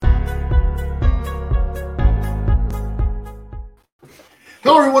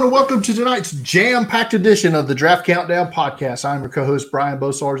Hello, everyone, and welcome to tonight's jam-packed edition of the Draft Countdown podcast. I'm your co-host, Brian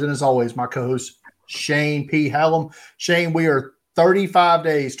Bosars, and as always, my co-host, Shane P. Hallam. Shane, we are 35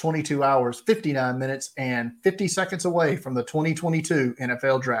 days, 22 hours, 59 minutes, and 50 seconds away from the 2022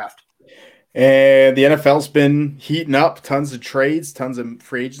 NFL Draft. And the NFL's been heating up, tons of trades, tons of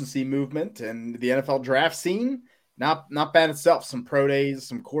free agency movement, and the NFL draft scene, not bad itself. Some pro days,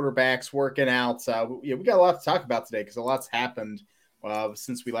 some quarterbacks working out. We got a lot to talk about today because a lot's happened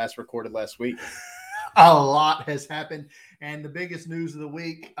since we last recorded last week. A lot has happened, and the biggest news of the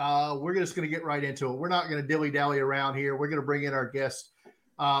week, we're just going to get right into it. We're not going to dilly-dally around here. We're going to bring in our guest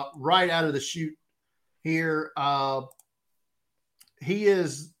right out of the chute here. He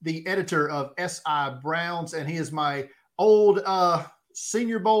is the editor of SI Browns, and he is my old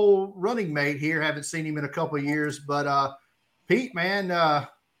Senior Bowl running mate here. Haven't seen him in a couple of years, but Pete, man,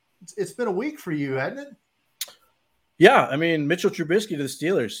 it's been a week for you, hasn't it? Yeah, I mean, Mitchell Trubisky to the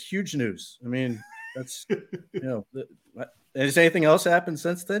Steelers, huge news. I mean, that's has anything else happened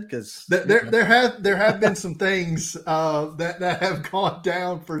since then? Because there have been some things that have gone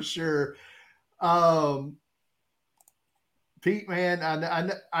down for sure. Pete, man,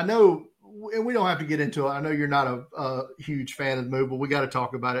 I know, and we don't have to get into it. I know you're not a huge fan of the move, but we got to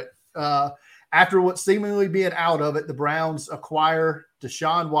talk about it. After what seemingly being out of it, the Browns acquire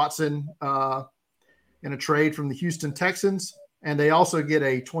Deshaun Watson in a trade from the Houston Texans, and they also get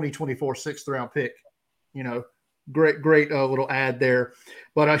a 2024 sixth-round pick. You know, great little ad there.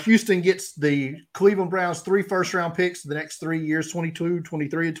 But Houston gets the Cleveland Browns 3 first-round picks the next 3 years, 22,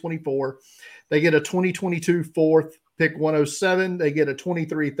 23, and 24. They get a 2022 fourth, pick 107. They get a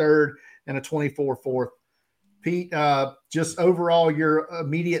 23 third and a 24 fourth. Pete, just overall your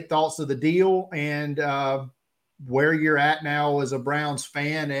immediate thoughts of the deal and where you're at now as a Browns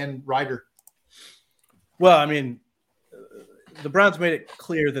fan and writer. Well, I mean, the Browns made it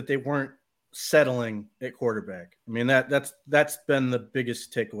clear that they weren't settling at quarterback. I mean, that's been the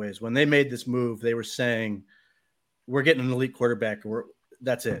biggest takeaways. When they made this move, they were saying, we're getting an elite quarterback.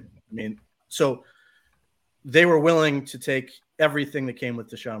 That's it. I mean, so they were willing to take everything that came with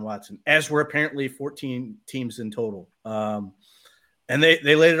Deshaun Watson, as were apparently 14 teams in total. And they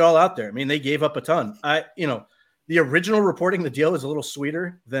laid it all out there. I mean, they gave up a ton. The original reporting, the deal was a little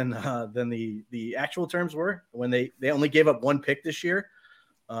sweeter than the actual terms were when they only gave up 1 pick this year.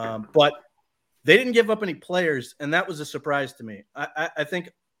 But they didn't give up any players, and that was a surprise to me. I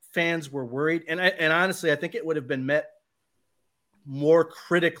think fans were worried, and honestly, I think it would have been met more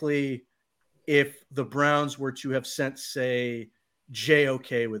critically if the Browns were to have sent, say,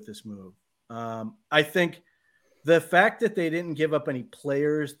 JOK with this move. I think the fact that they didn't give up any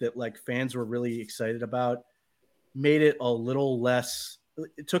players that like fans were really excited about made it a little less.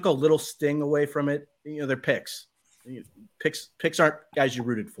 It took a little sting away from it. They're picks. Picks aren't guys you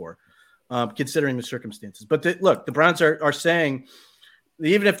rooted for, considering the circumstances. But look, the Browns are saying,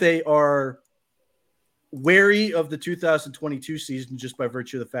 even if they are wary of the 2022 season just by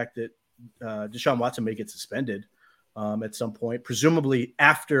virtue of the fact that Deshaun Watson may get suspended at some point, presumably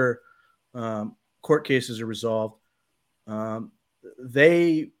after court cases are resolved,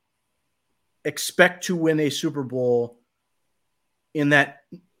 they expect to win a Super Bowl in that,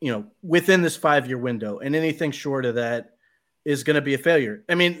 within this 5-year window, and anything short of that is going to be a failure.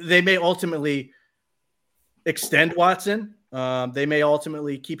 I mean, they may ultimately extend Watson. They may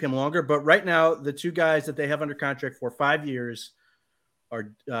ultimately keep him longer, but right now the 2 guys that they have under contract for 5 years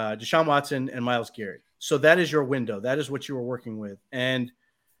are Deshaun Watson and Myles Garrett. So that is your window. That is what you were working with. And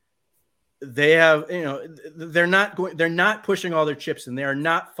they have, they're not pushing all their chips in. They are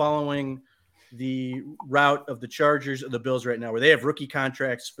not following the route of the Chargers or the Bills right now, where they have rookie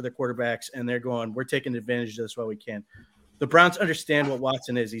contracts for their quarterbacks and they're going, we're taking advantage of this while we can. The Browns understand what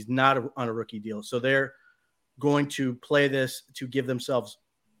Watson is. He's not on a rookie deal. So they're going to play this to give themselves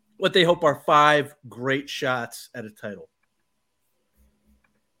what they hope are 5 great shots at a title.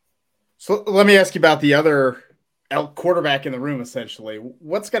 So let me ask you about the other quarterback in the room, essentially.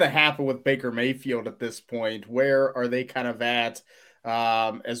 What's going to happen with Baker Mayfield at this point? Where are they kind of at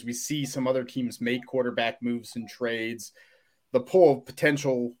as we see some other teams make quarterback moves and trades? The pool of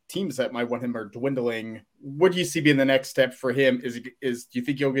potential teams that might want him are dwindling. What do you see being the next step for him? Do you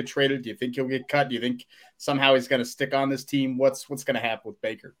think he'll get traded? Do you think he'll get cut? Do you think somehow he's going to stick on this team? What's going to happen with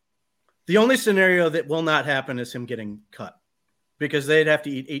Baker? The only scenario that will not happen is him getting cut, because they'd have to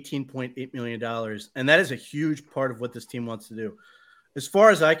eat $18.8 million. And that is a huge part of what this team wants to do. As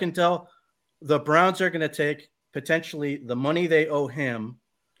far as I can tell, the Browns are going to take potentially the money they owe him,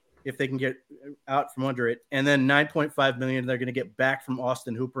 if they can get out from under it, and then $9.5 million they're going to get back from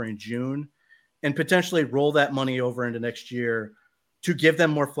Austin Hooper in June, and potentially roll that money over into next year to give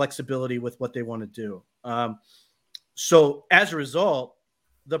them more flexibility with what they want to do. So as a result,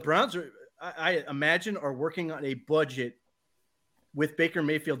 the Browns I imagine, are working on a budget with Baker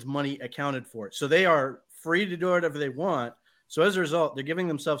Mayfield's money accounted for it. So they are free to do whatever they want. So as a result, they're giving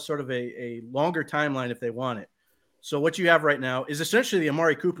themselves sort of a longer timeline if they want it. So what you have right now is essentially the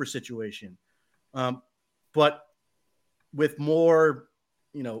Amari Cooper situation, but with more,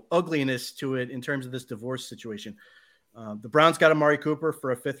 ugliness to it in terms of this divorce situation. The Browns got Amari Cooper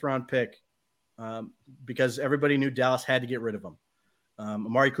for a 5th-round pick because everybody knew Dallas had to get rid of him.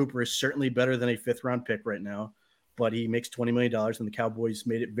 Amari Cooper is certainly better than a 5th-round pick right now, but he makes $20 million, and the Cowboys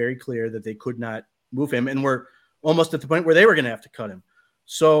made it very clear that they could not move him, and we're almost at the point where they were going to have to cut him.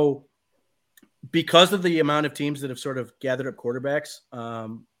 So because of the amount of teams that have sort of gathered up quarterbacks,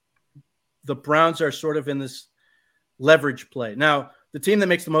 the Browns are sort of in this leverage play. Now, the team that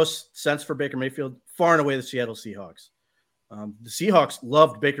makes the most sense for Baker Mayfield, far and away, the Seattle Seahawks. The Seahawks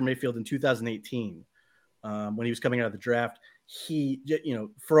loved Baker Mayfield in 2018 when he was coming out of the draft. He,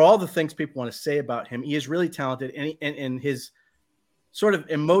 for all the things people want to say about him, he is really talented, and his sort of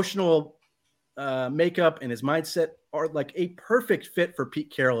emotional makeup and his mindset are like a perfect fit for Pete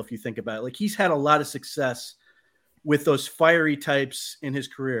Carroll. If you think about it, like he's had a lot of success with those fiery types in his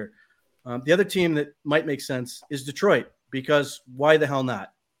career. The other team that might make sense is Detroit, because why the hell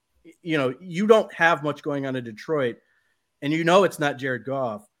not? You don't have much going on in Detroit, and it's not Jared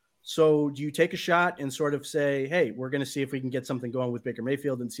Goff. So do you take a shot and sort of say, hey, we're going to see if we can get something going with Baker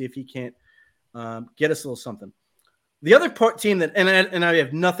Mayfield and see if he can't get us a little something? The other team that, and I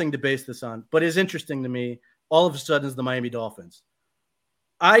have nothing to base this on, but is interesting to me, all of a sudden, is the Miami Dolphins.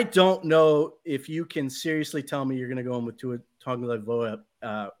 I don't know if you can seriously tell me you're going to go in with Tua Tagovailoa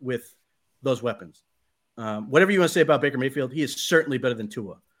with those weapons. Whatever you want to say about Baker Mayfield, he is certainly better than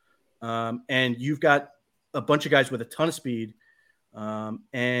Tua. And you've got a bunch of guys with a ton of speed.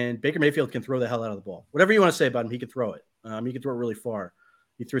 And Baker Mayfield can throw the hell out of the ball. Whatever you want to say about him, he can throw it. He can throw it really far.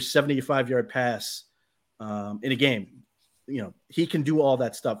 He threw a 75-yard pass in a game. He can do all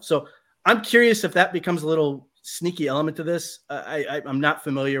that stuff. So I'm curious if that becomes a little sneaky element to this. I'm not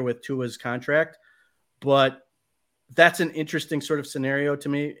familiar with Tua's contract, but that's an interesting sort of scenario to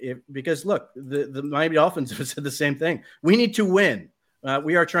me because, look, the Miami Dolphins have said the same thing. We need to win.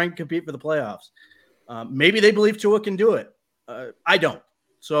 We are trying to compete for the playoffs. Maybe they believe Tua can do it. I don't.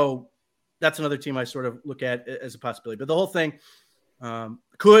 So that's another team I sort of look at as a possibility. But the whole thing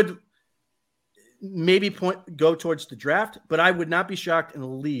could maybe go towards the draft, but I would not be shocked in the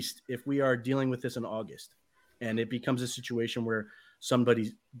least if we are dealing with this in August and it becomes a situation where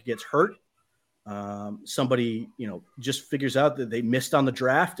somebody gets hurt. Somebody, just figures out that they missed on the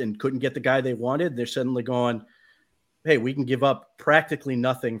draft and couldn't get the guy they wanted. They're suddenly going, hey, we can give up practically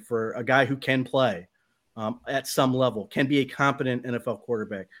nothing for a guy who can play at some level, can be a competent NFL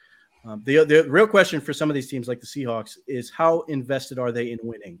quarterback. The real question for some of these teams like the Seahawks is how invested are they in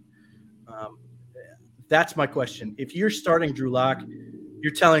winning? That's my question. If you're starting Drew Lock,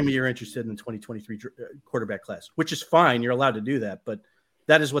 you're telling me you're interested in the 2023 quarterback class, which is fine. You're allowed to do that, but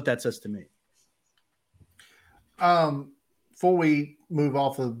that is what that says to me. Before we move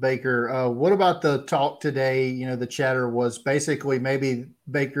off of Baker, what about the talk today? The chatter was basically maybe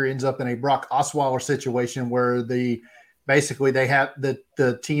Baker ends up in a Brock Osweiler situation where they have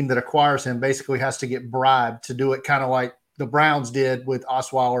the team that acquires him basically has to get bribed to do it, kind of like the Browns did with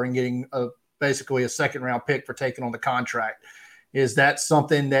Osweiler and getting basically a 2nd-round pick for taking on the contract. Is that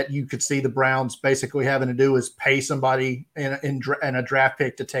something that you could see the Browns basically having to do, is pay somebody in a draft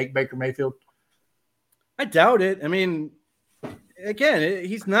pick to take Baker Mayfield? I doubt it. I mean, again,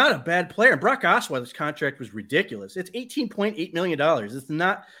 he's not a bad player. Brock Osweiler's contract was ridiculous. It's $18.8 million. It's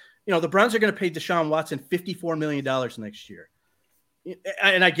not, the Browns are going to pay Deshaun Watson $54 million next year.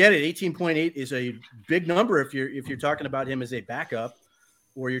 And I get it. 18.8 is a big number if you're talking about him as a backup,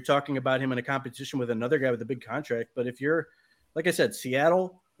 or you're talking about him in a competition with another guy with a big contract. But if you're, like I said,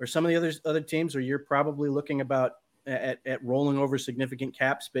 Seattle or some of the other teams where you're probably looking about at rolling over significant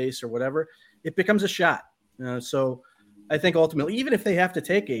cap space or whatever, it becomes a shot. So I think ultimately, even if they have to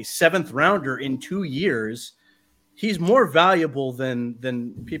take a 7th rounder in 2 years, he's more valuable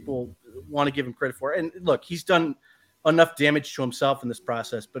than people want to give him credit for. And look, he's done enough damage to himself in this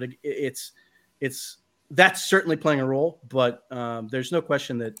process, but that's certainly playing a role. But there's no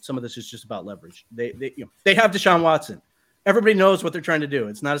question that some of this is just about leverage. They have Deshaun Watson. Everybody knows what they're trying to do.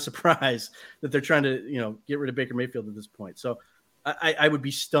 It's not a surprise that they're trying to get rid of Baker Mayfield at this point. So I would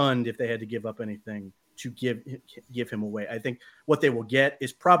be stunned if they had to give up anything to give him away. I think what they will get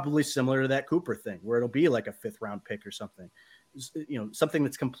is probably similar to that Cooper thing, where it'll be like a 5th-round pick or something, something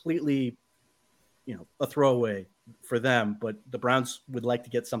that's completely, a throwaway for them, but the Browns would like to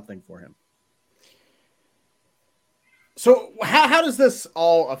get something for him. So how does this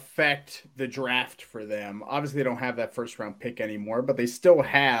all affect the draft for them? Obviously, they don't have that first round pick anymore, but they still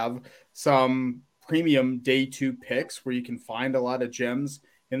have some premium day 2 picks where you can find a lot of gems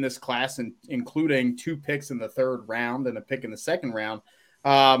in this class, and including 2 picks in the 3rd round and a pick in the 2nd round.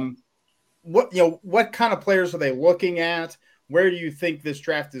 What kind of players are they looking at? Where do you think this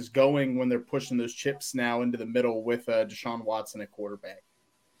draft is going when they're pushing those chips now into the middle with Deshaun Watson at quarterback?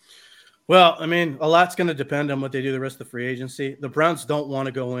 Well, I mean, a lot's going to depend on what they do the rest of the free agency. The Browns don't want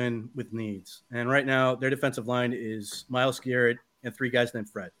to go in with needs. And right now, their defensive line is Myles Garrett and 3 guys named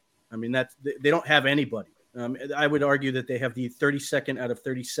Fred. I mean, they don't have anybody. I would argue that they have the 32nd out of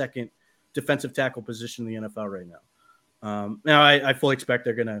 32nd defensive tackle position in the NFL right now. Now, I fully expect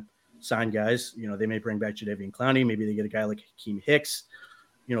they're going to sign guys. They may bring back Jadeveon Clowney. Maybe they get a guy like Hakeem Hicks.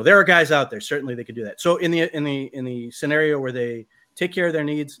 There are guys out there. Certainly, they could do that. So in the scenario where they take care of their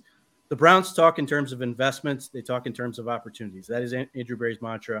needs, the Browns talk in terms of investments. They talk in terms of opportunities. That is Andrew Berry's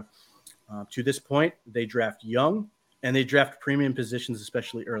mantra. To this point, they draft young and they draft premium positions,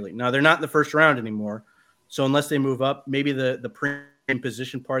 especially early. Now, they're not in the first round anymore. So unless they move up, maybe the premium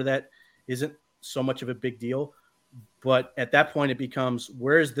position part of that isn't so much of a big deal. But at that point, it becomes,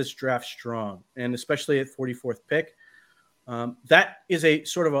 where is this draft strong? And especially at 44th pick, that is a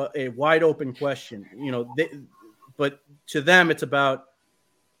sort of a wide open question. But to them, it's about,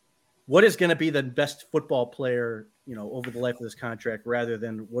 what is going to be the best football player, over the life of this contract, rather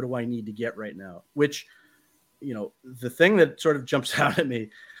than what do I need to get right now? Which, the thing that sort of jumps out at me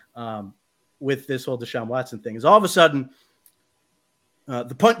with this whole Deshaun Watson thing is all of a sudden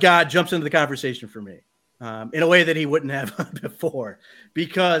the punt god jumps into the conversation for me in a way that he wouldn't have before.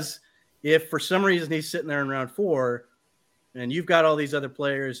 Because if for some reason he's sitting there in round 4 and you've got all these other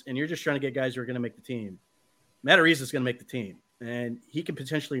players and you're just trying to get guys who are going to make the team, Matt Ariza is going to make the team. And he can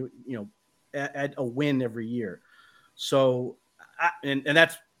potentially, add a win every year. So, and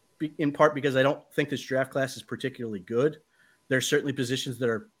that's in part because I don't think this draft class is particularly good. There's certainly positions that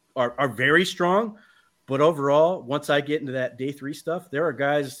are very strong, but overall, once I get into that day 3 stuff, there are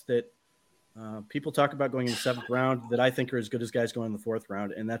guys that people talk about going in the 7th round that I think are as good as guys going in the 4th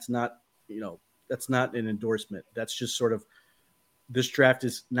round, and that's not an endorsement. That's just sort of, this draft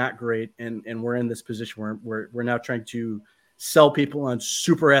is not great, and we're in this position where we're now trying to sell people on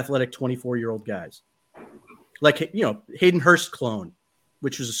super athletic 24-year-old guys. Like, Hayden Hurst clone,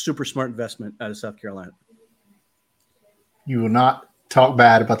 which was a super smart investment out of South Carolina. You will not talk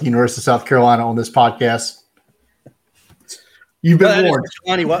bad about the University of South Carolina on this podcast. You've been warned.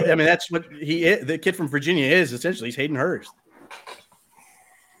 I mean, that's what he is. The kid from Virginia is essentially. He's Hayden Hurst.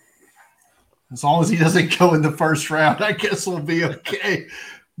 As long as he doesn't go in the first round, I guess we'll be okay.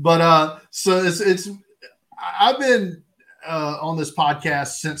 But so it's I've been on this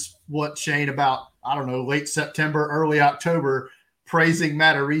podcast since Shane, about, I don't know, late September, early October, praising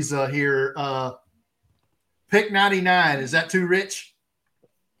Matt Ariza here. Pick 99. Is that too rich?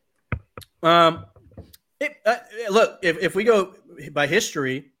 Look, if we go by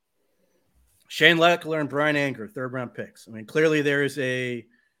history, Shane Leckler and Brian Anger, 3rd round picks. I mean, clearly there is a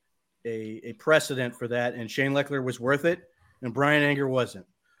precedent for that, and Shane Leckler was worth it, and Brian Anger wasn't.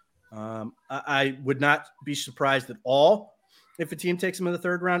 I would not be surprised at all if a team takes him in the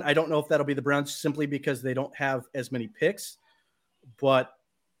 3rd round. I don't know if that'll be the Browns simply because they don't have as many picks. But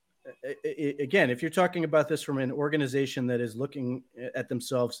again, if you're talking about this from an organization that is looking at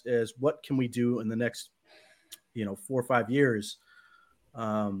themselves as what can we do in the next, 4 or 5 years,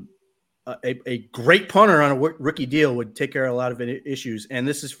 a great punter on a rookie deal would take care of a lot of issues. And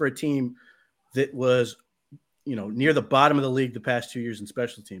this is for a team that was, near the bottom of the league the past 2 years in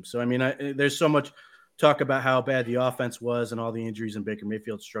special teams. So, I mean, there's so much talk about how bad the offense was and all the injuries and Baker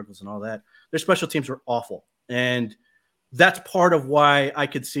Mayfield struggles and all that. Their special teams were awful. And that's part of why I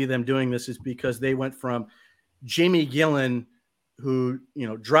could see them doing this, is because they went from Jamie Gillen, who,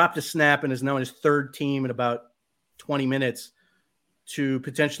 dropped a snap and is now in his 3rd team in about 20 minutes, to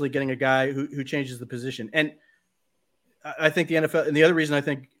potentially getting a guy who changes the position. And I think the NFL, and the other reason I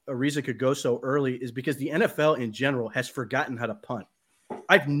think Ariza could go so early is because the NFL in general has forgotten how to punt.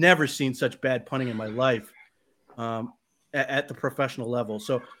 I've never seen such bad punting in my life at the professional level.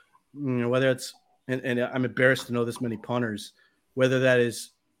 So, whether it's, and I'm embarrassed to know this many punters, whether that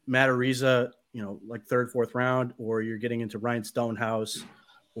is Matt Ariza, like 3rd, 4th round, or you're getting into Ryan Stonehouse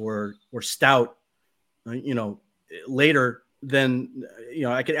or Stout, later, then,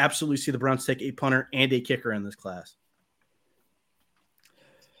 I could absolutely see the Browns take a punter and a kicker in this class.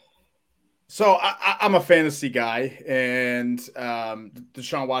 So I'm a fantasy guy, and the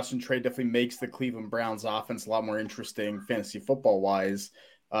Deshaun Watson trade definitely makes the Cleveland Browns offense a lot more interesting fantasy football wise,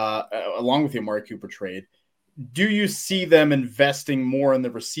 along with the Amari Cooper trade. Do you see them investing more in the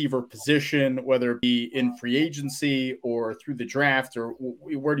receiver position, whether it be in free agency or through the draft, or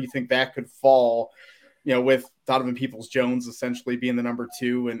where do you think that could fall? With Donovan Peoples-Jones essentially being the number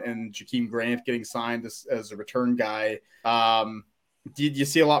 2 and Jakeem Grant getting signed as a return guy. Do you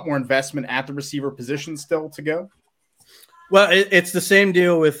see a lot more investment at the receiver position still to go? Well, it's the same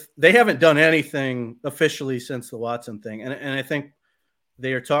deal with they haven't done anything officially since the Watson thing, and I think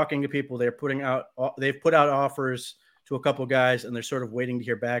they are talking to people. They've put out offers to a couple guys, and they're sort of waiting to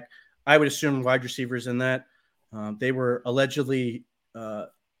hear back. I would assume wide receivers in that. They were allegedly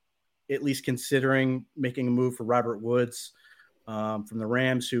at least considering making a move for Robert Woods from the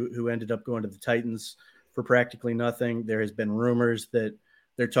Rams, who ended up going to the Titans for practically nothing. There has been rumors that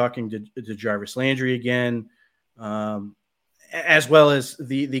they're talking to Jarvis Landry again, as well as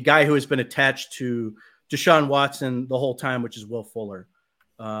the guy who has been attached to Deshaun Watson the whole time, which is Will Fuller.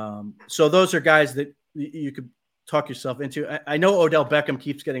 So those are guys that you could talk yourself into. I know Odell Beckham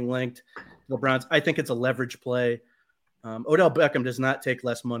keeps getting linked to the Browns. I think it's a leverage play. Odell Beckham does not take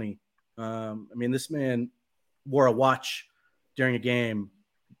less money. This man wore a watch during a game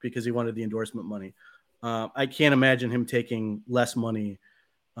because he wanted the endorsement money. I can't imagine him taking less money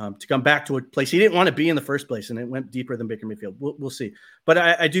to come back to a place he didn't want to be in the first place, and it went deeper than Baker Mayfield. We'll see. But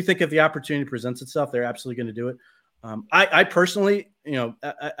I do think if the opportunity presents itself, they're absolutely going to do it. I personally,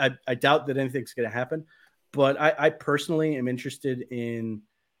 I doubt that anything's going to happen, but I personally am interested in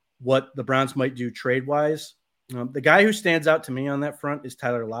what the Browns might do trade-wise. The guy who stands out to me on that front is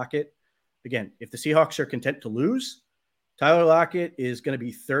Tyler Lockett. Again, if the Seahawks are content to lose, Tyler Lockett is going to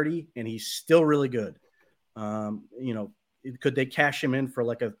be 30, and he's still really good. Could they cash him in for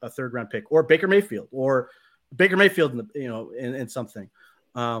like a third-round pick, or Baker Mayfield, in something?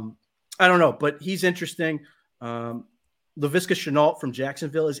 I don't know, but he's interesting. Laviska Shenault from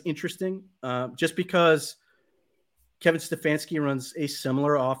Jacksonville is interesting, just because Kevin Stefanski runs a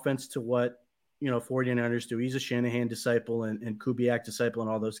similar offense to what 49ers do. He's a Shanahan disciple and Kubiak disciple and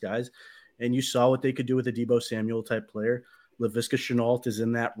all those guys. And you saw what they could do with a Deebo Samuel type player. Laviska Shenault is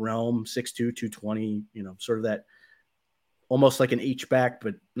in that realm, 6'2", 220, sort of that almost like an H-back,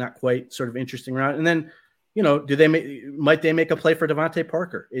 but not quite, sort of interesting route. And then, might they make a play for Devontae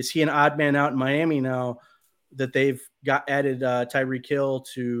Parker? Is he an odd man out in Miami now that they've got added Tyreek Hill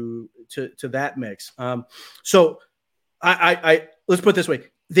to that mix? So I let's put it this way.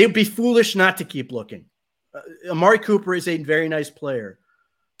 They'd be foolish not to keep looking. Amari Cooper is a very nice player.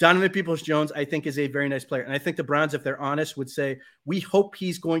 Donovan Peoples-Jones, I think, is a very nice player. And I think the Browns, if they're honest, would say, we hope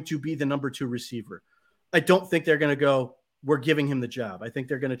he's going to be the number 2 receiver. I don't think they're going to go, we're giving him the job. I think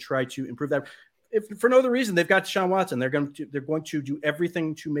they're going to try to improve that. If for no other reason, they've got Deshaun Watson. They're going to do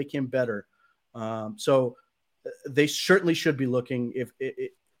everything to make him better. So they certainly should be looking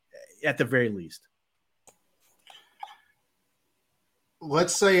at the very least.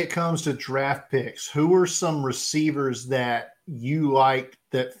 Let's say it comes to draft picks. Who are some receivers that you like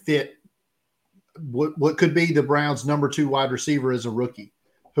that fit what could be the Browns' number 2 wide receiver as a rookie?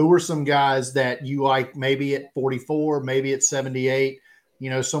 Who are some guys that you like maybe at 44, maybe at 78,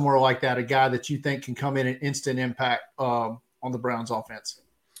 somewhere like that, a guy that you think can come in and instant impact on the Browns offense?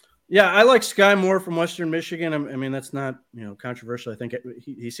 Yeah, I like Sky Moore from Western Michigan. I mean, that's not controversial. I think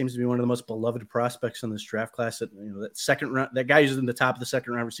he seems to be one of the most beloved prospects in this draft class. That that second round, that guy who's in the top of the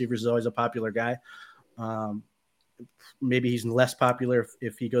second round receivers is always a popular guy. Maybe he's less popular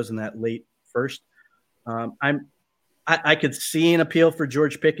if he goes in that late first. I could see an appeal for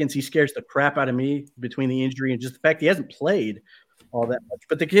George Pickens. He scares the crap out of me between the injury and just the fact he hasn't played all that much.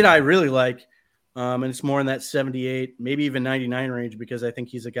 But the kid I really like. And it's more in that 78, maybe even 99 range, because I think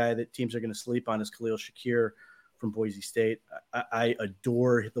he's a guy that teams are going to sleep on, is Khalil Shakir from Boise State. I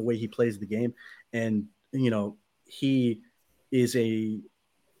adore the way he plays the game. And, he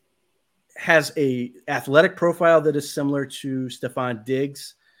has a athletic profile that is similar to Stephon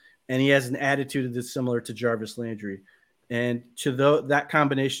Diggs, and he has an attitude that's similar to Jarvis Landry. And to that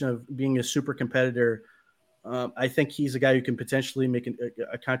combination of being a super competitor, I think he's a guy who can potentially make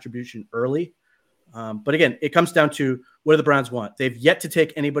a contribution early. But again, it comes down to what do the Browns want? They've yet to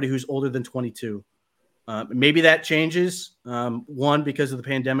take anybody who's older than 22. Maybe that changes, one, because of the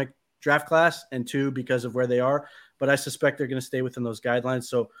pandemic draft class, and two, because of where they are. But I suspect they're going to stay within those guidelines.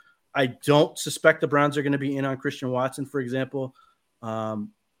 So I don't suspect the Browns are going to be in on Christian Watson, for example.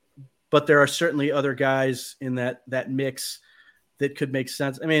 But there are certainly other guys in that mix that could make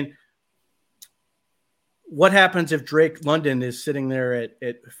sense. I mean, what happens if Drake London is sitting there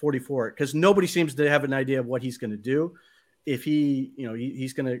at 44? Because nobody seems to have an idea of what he's going to do. If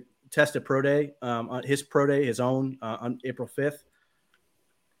he's going to test at pro day, on his pro day, his own on April 5th.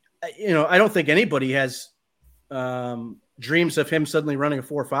 I don't think anybody has dreams of him suddenly running a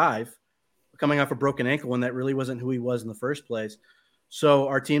 4.5, coming off a broken ankle when that really wasn't who he was in the first place. So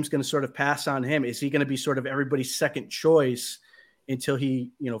our team's going to sort of pass on him. Is he going to be sort of everybody's second choice until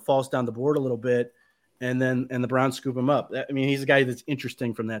he, falls down the board a little bit, and the Browns scoop him up? I mean, he's a guy that's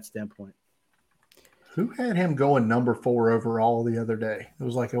interesting from that standpoint. Who had him going number 4 overall the other day? It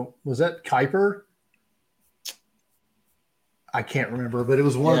was was that Kuiper? I can't remember, but it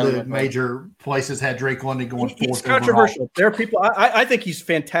was one of the major places had Drake London going 4th. It's controversial. Overall. There are people. I think he's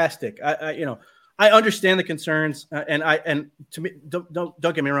fantastic. I understand the concerns, and to me, don't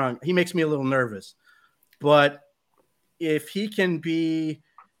get me wrong, he makes me a little nervous. But if he can be,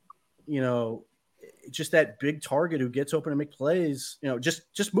 just that big target who gets open and make plays,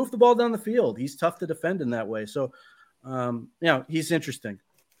 just move the ball down the field. He's tough to defend in that way. So, he's interesting.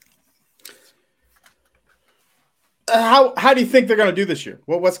 How do you think they're going to do this year?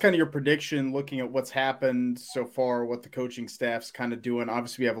 What's kind of your prediction looking at what's happened so far, what the coaching staff's kind of doing?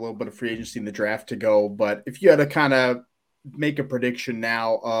 Obviously, we have a little bit of free agency in the draft to go, but if you had to kind of make a prediction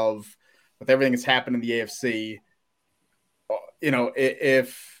now of with everything that's happened in the AFC,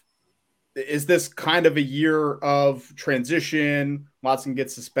 is this kind of a year of transition? Watson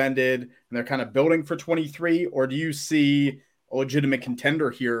gets suspended and they're kind of building for 23, or do you see a legitimate contender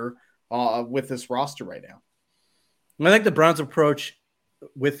here with this roster right now? I think the Browns' approach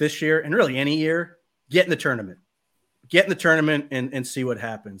with this year, and really any year, get in the tournament and see what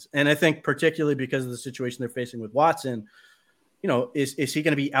happens. And I think particularly because of the situation they're facing with Watson, is he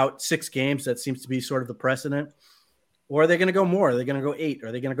going to be out 6 games? That seems to be sort of the precedent. Or are they going to go more? Are they going to go 8?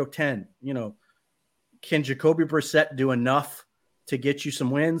 Are they going to go 10? Can Jacoby Brissett do enough to get you some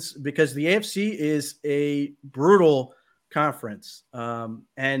wins? Because the AFC is a brutal conference.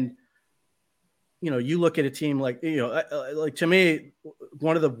 And you look at a team like to me,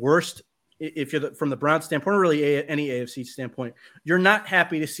 one of the worst, if you're from the Browns standpoint, or really any AFC standpoint, you're not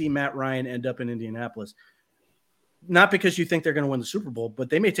happy to see Matt Ryan end up in Indianapolis. Not because you think they're going to win the Super Bowl, but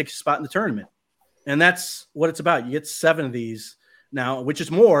they may take a spot in the tournament. And that's what it's about. You get 7 of these now, which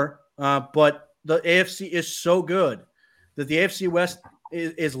is more, but the AFC is so good that the AFC West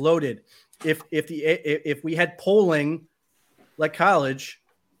is loaded. If we had polling like college,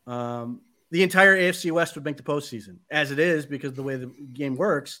 the entire AFC West would make the postseason. As it is, because of the way the game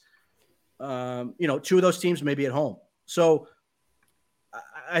works, 2 of those teams may be at home. So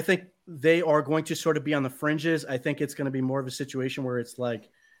I think they are going to sort of be on the fringes. I think it's going to be more of a situation where it's like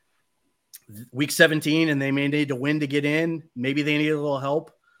week 17 and they may need to win to get in. Maybe they need a little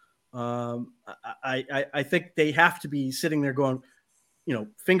help. I think they have to be sitting there going,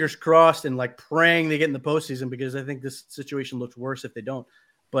 fingers crossed and like praying they get in the postseason, because I think this situation looks worse if they don't.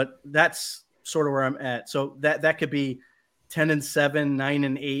 But that's sort of where I'm at. So that could be 10-7,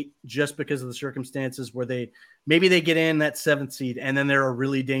 9-8, just because of the circumstances where they get in that 7th seed, and then they're a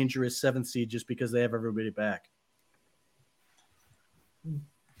really dangerous 7th seed just because they have everybody back.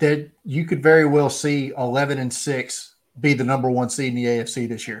 That you could very well see 11-6 be the number 1 seed in the AFC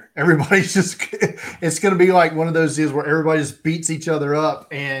this year. Everybody's it's going to be like one of those deals where everybody just beats each other up,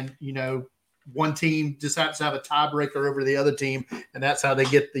 and one team just happens to have a tiebreaker over the other team, and that's how they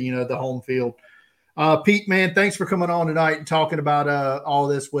get the home field. Pete, man, thanks for coming on tonight and talking about all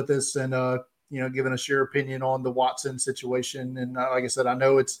this with us, and giving us your opinion on the Watson situation. And like I said, I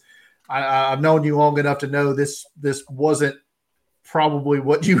know I've known you long enough to know this wasn't probably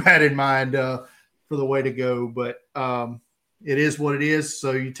what you had in mind for the way to go, but it is what it is.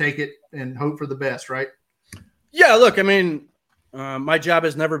 So you take it and hope for the best, right? Yeah. Look, I mean, my job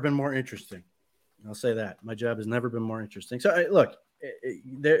has never been more interesting. I'll say that my job has never been more interesting. So look,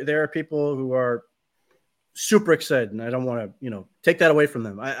 there are people who are super excited, and I don't want to, take that away from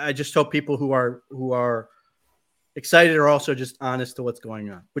them. I just hope people who are excited are also just honest to what's going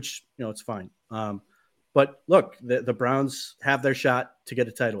on, which, it's fine. But look, the Browns have their shot to get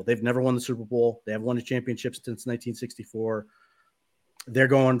a title. They've never won the Super Bowl. They haven't won a championship since 1964. They're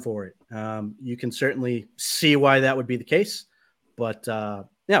going for it. You can certainly see why that would be the case, but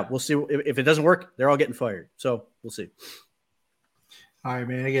we'll see. If it doesn't work, they're all getting fired. So we'll see. All right,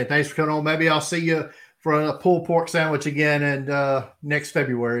 man. Again, thanks for coming on. Maybe I'll see you for a pulled pork sandwich again, and next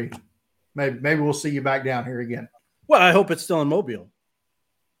February. Maybe we'll see you back down here again. Well, I hope it's still in Mobile.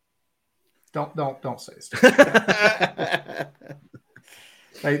 Don't say it.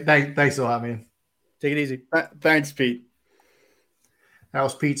 Thanks a lot, man. Take it easy. Thanks, Pete. That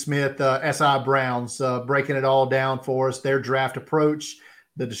was Pete Smith, SI Browns, breaking it all down for us. Their draft approach,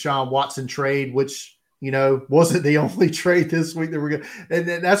 the Deshaun Watson trade, which wasn't the only trade this week that we're going.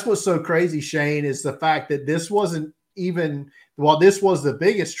 And that's what's so crazy, Shane, is the fact that this wasn't even while this was the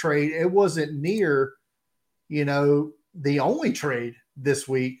biggest trade, it wasn't near, the only trade this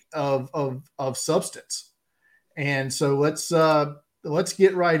week of substance. And so let's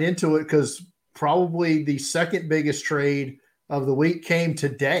get right into it, because probably the second biggest trade of the week came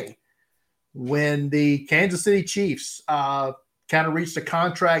today when the Kansas City Chiefs kind of reached a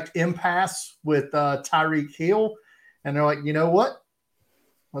contract impasse with Tyreek Hill, and they're like, you know what?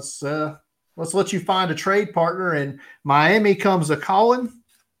 Let's let you find a trade partner. And Miami comes a calling.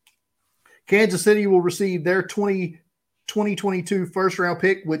 Kansas City will receive their 2022 first-round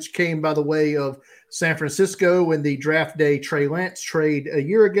pick, which came by the way of San Francisco in the draft day Trey Lance trade a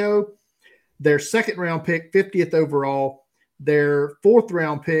year ago. Their second-round pick, 50th overall, their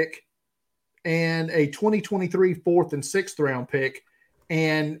fourth-round pick, and a 2023 fourth and sixth-round pick.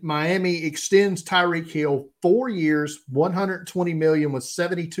 And Miami extends Tyreek Hill 4 years, $120 million with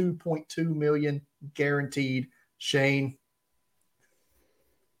 $72.2 million guaranteed. Shane,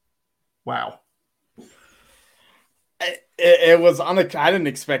 wow. It was I didn't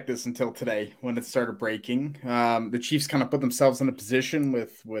expect this until today when it started breaking. The Chiefs kind of put themselves in a position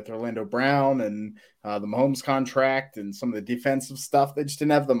with Orlando Brown and the Mahomes contract and some of the defensive stuff. They just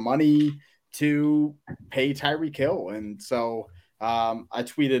didn't have the money to pay Tyreek Hill. And so I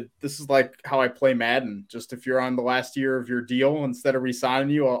tweeted, this is like how I play Madden. Just if you're on the last year of your deal, instead of re-signing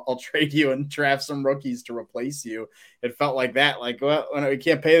you, I'll trade you and draft some rookies to replace you. It felt like that. Like, well, we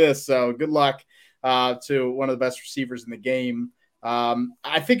can't pay this, so good luck to one of the best receivers in the game.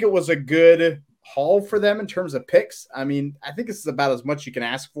 I think it was a good haul for them in terms of picks. I mean, I think this is about as much you can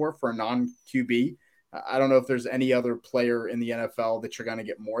ask for a non-QB. I don't know if there's any other player in the NFL that you're going to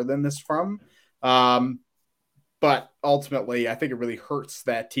get more than this from. But ultimately, I think it really hurts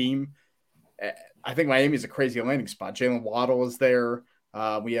that team. I think Miami's a crazy landing spot. Jalen Waddle is there.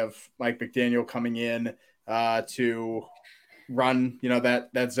 We have Mike McDaniel coming in to run,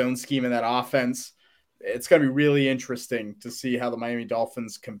 that zone scheme and that offense. It's going to be really interesting to see how the Miami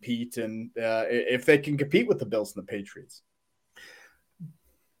Dolphins compete and if they can compete with the Bills and the Patriots.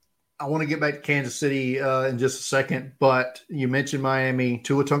 I want to get back to Kansas City in just a second, but you mentioned Miami.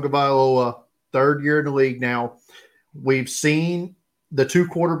 Tua Tagovailoa, third year in the league now. We've seen the other two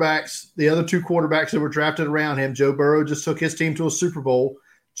quarterbacks that were drafted around him. Joe Burrow just took his team to a Super Bowl.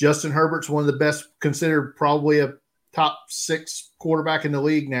 Justin Herbert's one of the best, considered probably a top 6 quarterback in the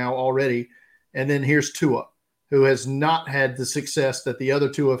league now already. And then here's Tua, who has not had the success that the other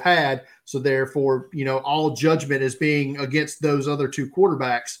two have had. So therefore, all judgment is being against those other two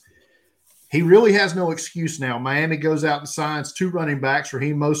quarterbacks. He really has no excuse now. Miami goes out and signs 2 running backs,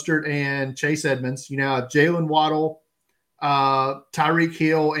 Raheem Mostert and Chase Edmonds. Jalen Waddle, Tyreek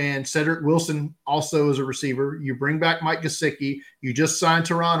Hill, and Cedric Wilson also as a receiver. You bring back Mike Gesicki. You just signed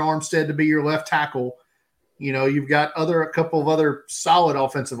Teron Armstead to be your left tackle. You've got a couple of other solid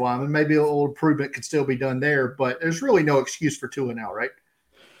offensive linemen. Maybe a little improvement could still be done there, but there's really no excuse for Tua now, right?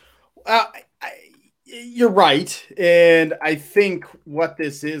 You're right. And I think what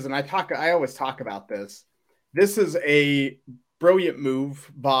this is, and I always talk about this. This is a brilliant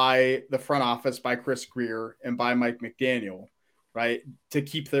move by the front office, by Chris Grier and by Mike McDaniel, right? To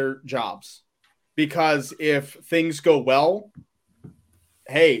keep their jobs. Because if things go well,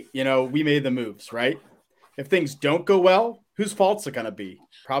 hey, we made the moves, right? If things don't go well, whose fault's it going to be?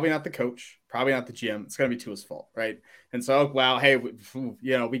 Probably not the coach, probably not the GM. It's going to be Tua's fault, right? And so, hey,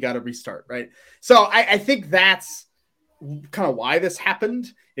 we got to restart, right? So I think that's kind of why this happened.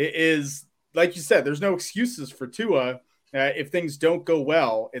 It is, like you said, there's no excuses for Tua. If things don't go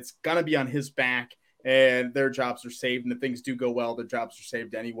well, it's going to be on his back, and their jobs are saved. And if things do go well, their jobs are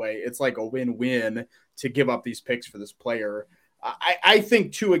saved anyway. It's like a win-win to give up these picks for this player. I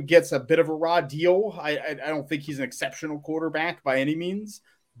think Tua gets a bit of a raw deal. I don't think he's an exceptional quarterback by any means,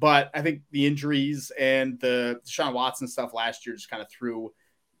 but I think the injuries and the Deshaun Watson stuff last year just kind of threw.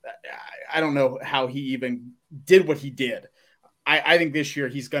 I don't know how he even did what he did. I think this year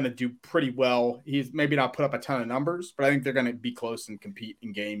he's going to do pretty well. He's maybe not put up a ton of numbers, but I think they're going to be close and compete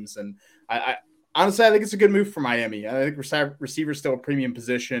in games. And I honestly, I think it's a good move for Miami. I think receiver's still a premium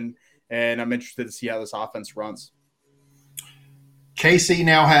position, and I'm interested to see how this offense runs. KC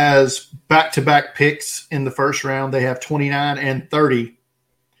now has back-to-back picks in the first round. They have 29 and 30.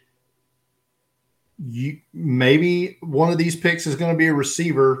 Maybe one of these picks is going to be a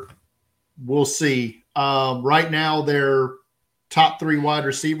receiver. We'll see. Right now, their top 3 wide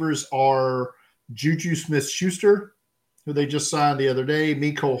receivers are Juju Smith-Schuster, who they just signed the other day,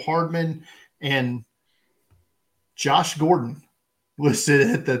 Mecole Hardman, and Josh Gordon listed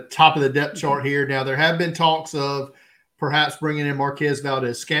at the top of the depth chart here. Now, there have been talks of perhaps bringing in Marquez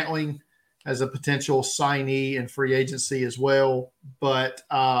Valdez-Scantling as a potential signee in free agency as well. But,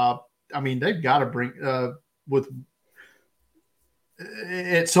 they've got to bring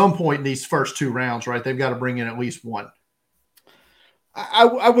at some point in these first two rounds, right? They've got to bring in at least one.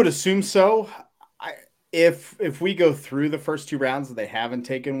 I would assume so. If we go through the first two rounds and they haven't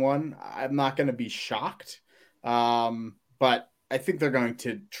taken one, I'm not going to be shocked. But I think they're going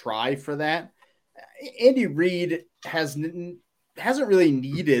to try for that. Andy Reid hasn't really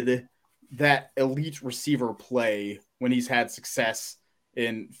needed that elite receiver play when he's had success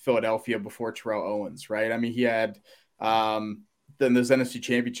in Philadelphia before Terrell Owens, right? I mean, he had then those NFC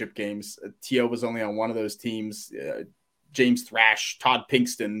Championship games. T.O. was only on one of those teams. James Thrash, Todd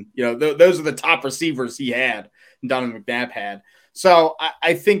Pinkston, those are the top receivers he had and Donovan McNabb had. So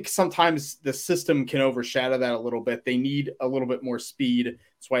I think sometimes the system can overshadow that a little bit. They need a little bit more speed.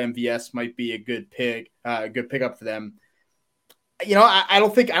 That's why MVS might be a good pickup for them. I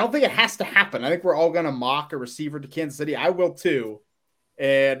don't think it has to happen. I think we're all going to mock a receiver to Kansas City. I will too.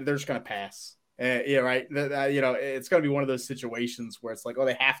 And they're just going to pass. Right. It's going to be one of those situations where it's like, oh,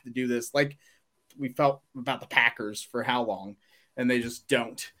 they have to do this. Like we felt about the Packers for how long, and they just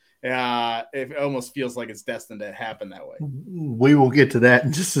don't. It almost feels like it's destined to happen that way. We will get to that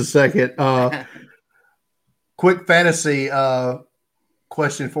in just a second. Quick fantasy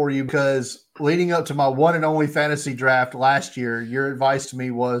question for you, because leading up to my one and only fantasy draft last year, your advice to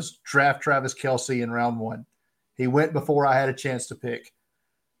me was draft Travis Kelce in round 1. He went before I had a chance to pick.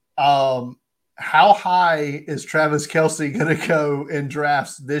 How high is Travis Kelce going to go in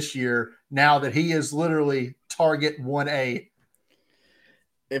drafts this year now that he is literally target 1A?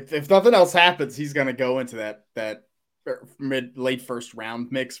 If nothing else happens, he's going to go into that late first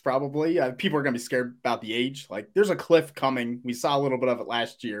round mix probably. People are going to be scared about the age. Like there's a cliff coming. We saw a little bit of it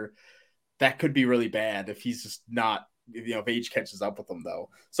last year. That could be really bad if he's just not, if age catches up with him though.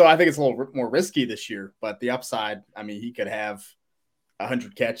 So I think it's a little more risky this year, but the upside, I mean, he could have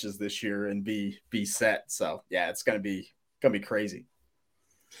 100 catches this year and be set. So yeah, it's going to be crazy.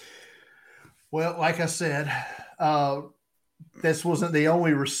 Well, like I said, this wasn't the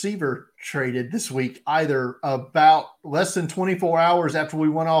only receiver traded this week either. About less than 24 hours after we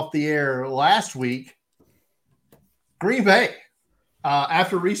went off the air last week, Green Bay,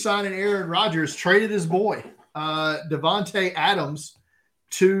 after re-signing Aaron Rodgers, traded his boy, Davante Adams,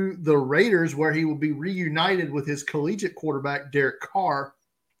 to the Raiders, where he will be reunited with his collegiate quarterback, Derek Carr.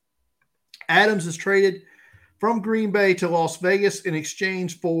 Adams is traded from Green Bay to Las Vegas in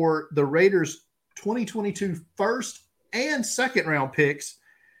exchange for the Raiders' 2022 first and second round picks.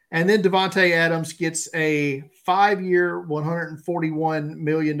 And then Davante Adams gets a 5-year, $141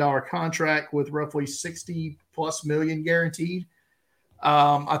 million contract with roughly $60+ million guaranteed.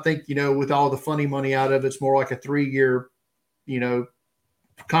 I think, with all the funny money out of it, it's more like a 3-year,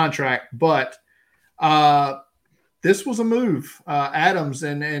 contract. But this was a move. Adams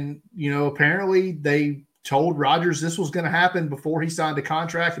and apparently they told Rodgers this was going to happen before he signed a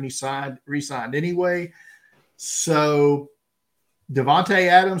contract, and he re-signed anyway. So Davante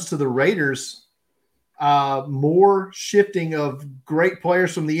Adams to the Raiders, more shifting of great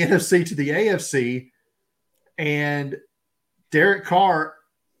players from the NFC to the AFC, and Derek Carr,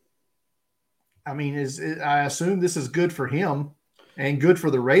 I mean, I assume this is good for him and good for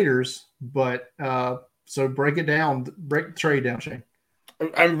the Raiders, but so break the trade down, Shane.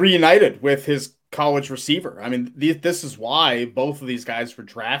 I'm reunited with his college receiver. I mean, this is why both of these guys were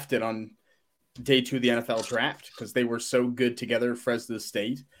drafted on day 2 of the NFL draft, because they were so good together at Fresno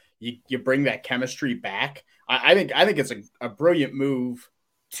State. You bring that chemistry back. I think it's a brilliant move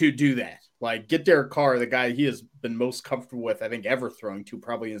to do that. Like, get Derek Carr, the guy he has been most comfortable with, I think, ever throwing to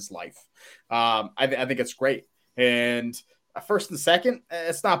probably in his life. I think it's great. And first and second,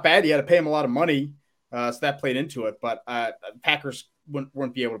 it's not bad. You had to pay him a lot of money, so that played into it. But Packers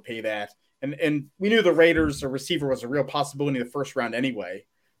wouldn't be able to pay that. And we knew the Raiders, a receiver, was a real possibility in the first round anyway.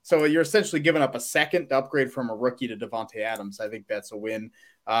 So you're essentially giving up a second to upgrade from a rookie to Davante Adams. I think that's a win.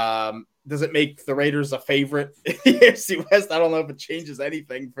 Does it make the Raiders a favorite in the AFC West? I don't know if it changes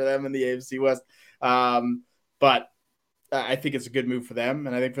anything for them in the AFC West. But I think it's a good move for them.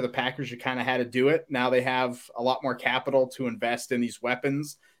 And I think for the Packers, you kind of had to do it. Now they have a lot more capital to invest in these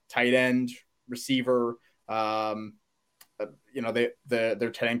weapons, tight end, receiver. Their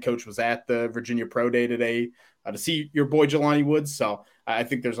tight end coach was at the Virginia Pro Day today to see your boy Jelani Woods. So I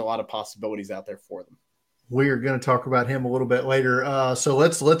think there's a lot of possibilities out there for them. We are going to talk about him a little bit later. So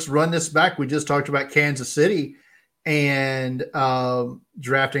let's run this back. We just talked about Kansas City and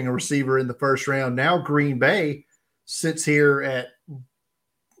drafting a receiver in the first round. Now Green Bay sits here at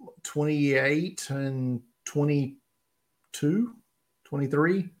 28 and 22,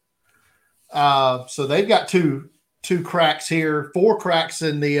 23. So they've got two cracks here, 4 cracks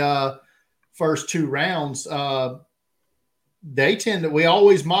in the first 2 rounds. We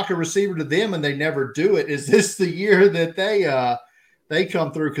always mock a receiver to them and they never do it. Is this the year that they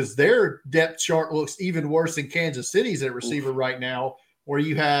come through? Because their depth chart looks even worse than Kansas City's at receiver right now, where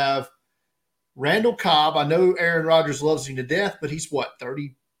you have Randall Cobb. I know Aaron Rodgers loves him to death, but he's what,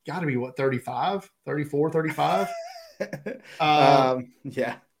 30, got to be what, 35, 34, 35?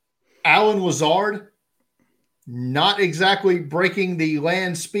 Yeah. Alan Lazard, not exactly breaking the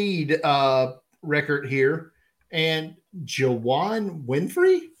land speed record here. And Jawan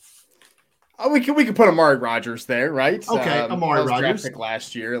Winfrey? Oh, we could put Amari Rodgers there, right? Okay, Amari Rodgers. Draft pick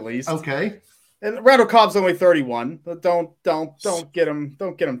last year at least. Okay. And Randall Cobb's only 31, but don't get him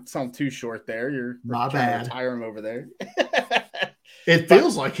something too short there. You're my trying bad. to retire him over there. It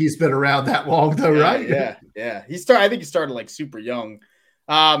feels like he's been around that long though, right? Yeah. I think he started like super young.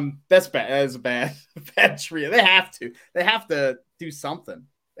 That's bad. That is a bad tree. They have to do something.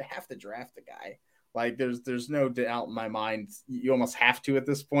 They have to draft the guy. Like there's no doubt in my mind. You almost have to at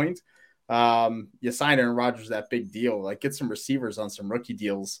this point. You sign Aaron Rodgers that big deal. Like get some receivers on some rookie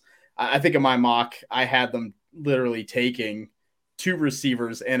deals. I think in my mock, I had them literally taking 2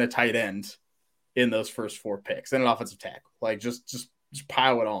 receivers and a tight end in those first 4 picks and an offensive tackle. Like just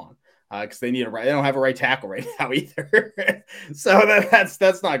pile it on because they don't have a right tackle right now either. So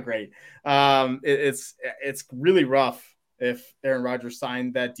that's not great. It's really rough if Aaron Rodgers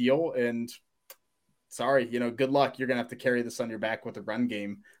signed that deal and. Sorry, good luck. You're going to have to carry this on your back with the run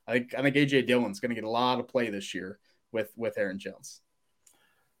game. I think A.J. Dillon's going to get a lot of play this year with Aaron Jones.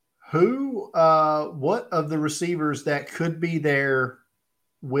 What of the receivers that could be there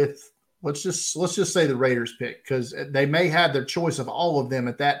with, let's just say the Raiders pick, because they may have their choice of all of them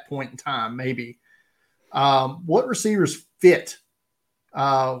at that point in time, maybe. What receivers fit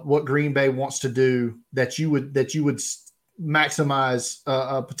what Green Bay wants to do that you would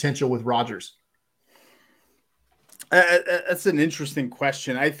maximize potential with Rodgers? That's an interesting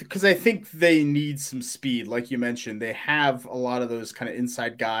question. Because I think they need some speed, like you mentioned. They have a lot of those kind of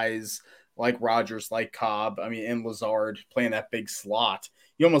inside guys like Rodgers, like Cobb. I mean, and Lazard playing that big slot.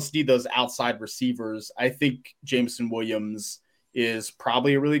 You almost need those outside receivers. I think Jameson Williams is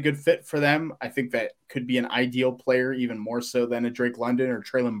probably a really good fit for them. I think that could be an ideal player, even more so than a Drake London or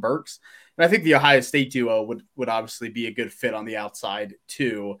Treylon Burks. And I think the Ohio State duo would obviously be a good fit on the outside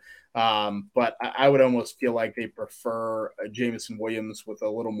too. But I would almost feel like they prefer a Jameson Williams with a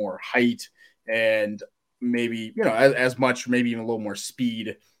little more height and maybe, as much, maybe even a little more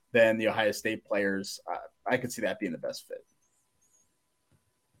speed than the Ohio State players. I could see that being the best fit.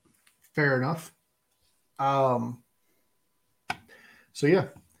 Fair enough.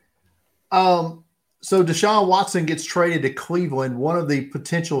 So Deshaun Watson gets traded to Cleveland. One of the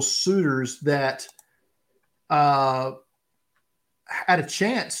potential suitors that had a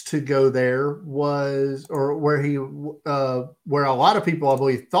chance to go there where a lot of people, I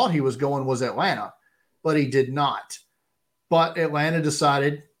believe, thought he was going was Atlanta, but he did not. But Atlanta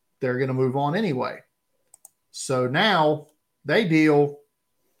decided they're going to move on anyway. So now they deal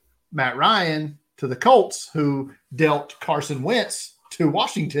Matt Ryan to the Colts, who dealt Carson Wentz to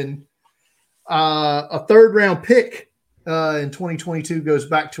Washington. A 3rd round pick in 2022 goes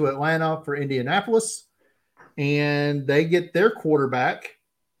back to Atlanta for Indianapolis. And they get their quarterback,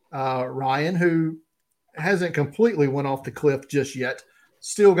 Ryan, who hasn't completely went off the cliff just yet.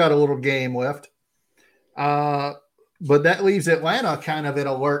 Still got a little game left. But that leaves Atlanta kind of in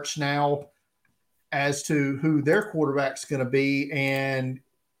a lurch now as to who their quarterback's going to be. And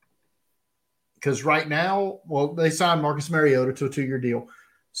because right now, they signed Marcus Mariota to a 2-year deal.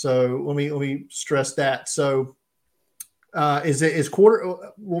 So let me stress that. So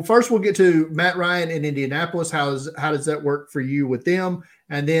first we'll get to Matt Ryan in Indianapolis. How does that work for you with them?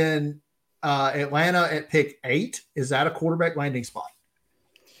 And then Atlanta at pick 8, is that a quarterback landing spot?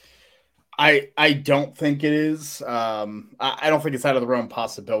 I don't think it is. I don't think it's out of the realm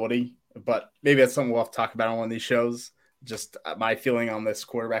possibility, but maybe that's something we'll have to talk about on one of these shows. Just my feeling on this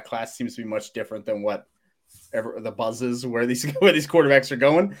quarterback class seems to be much different than what the buzz is where these quarterbacks are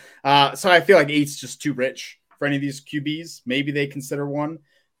going. So I feel like 8's just too rich for any of these QBs. Maybe they consider one,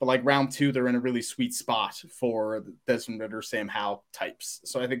 but like round 2, they're in a really sweet spot for Desmond Ridder, Sam Howell types.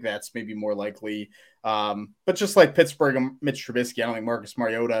 So I think that's maybe more likely. But just like Pittsburgh and Mitch Trubisky, I don't think Marcus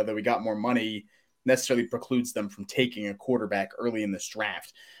Mariota, though we got more money, necessarily precludes them from taking a quarterback early in this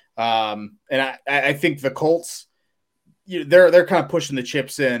draft. And I think the Colts, they're kind of pushing the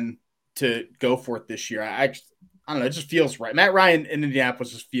chips in to go for it this year. I don't know. It just feels right. Matt Ryan in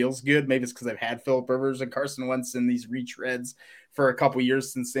Indianapolis just feels good. Maybe it's because I've had Phillip Rivers and Carson Wentz in these retreads for a couple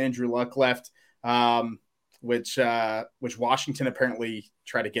years since Andrew Luck left, which Washington apparently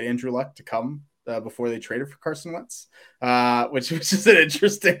tried to get Andrew Luck to come before they traded for Carson Wentz, which is an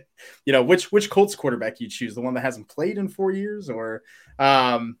interesting, which Colts quarterback you choose, the one that hasn't played in 4 years or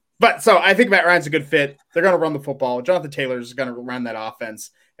but so I think Matt Ryan's a good fit. They're going to run the football. Jonathan Taylor is going to run that offense.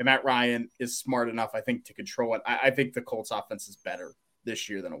 And Matt Ryan is smart enough, I think, to control it. I think the Colts offense is better this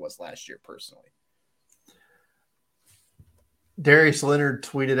year than it was last year, personally. Darius Leonard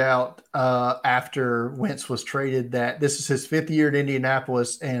tweeted out after Wentz was traded that this is his 5th year at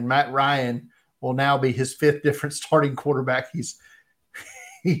Indianapolis, and Matt Ryan will now be his 5th different starting quarterback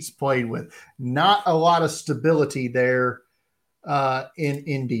he's played with. Not a lot of stability there in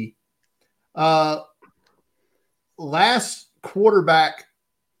Indy. Last quarterback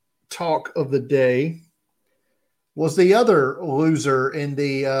talk of the day was the other loser in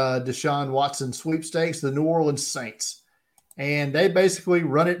the Deshaun Watson sweepstakes, the New Orleans Saints. And they basically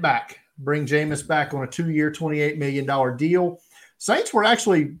run it back, bring Jameis back on a 2-year, $28 million deal. Saints were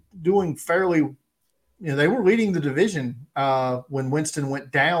actually doing fairly, they were leading the division when Winston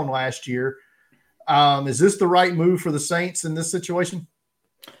went down last year. Is this the right move for the Saints in this situation?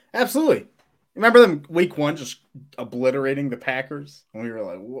 Absolutely. Remember them week 1 just obliterating the Packers? And we were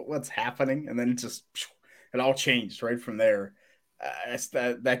like, what's happening? And then it all changed right from there.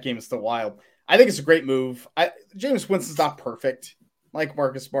 That game is still wild. I think it's a great move. Jameis Winston's not perfect. Like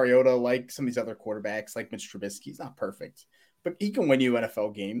Marcus Mariota, like some of these other quarterbacks, like Mitch Trubisky. He's not perfect. But he can win you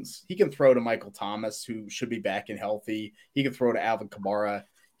NFL games. He can throw to Michael Thomas, who should be back and healthy. He can throw to Alvin Kamara.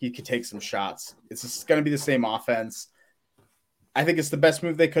 He could take some shots. It's just going to be the same offense. I think it's the best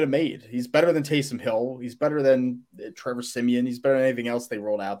move they could have made. He's better than Taysom Hill. He's better than Trevor Siemian. He's better than anything else they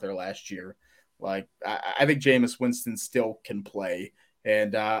rolled out there last year. Like, I think Jameis Winston still can play.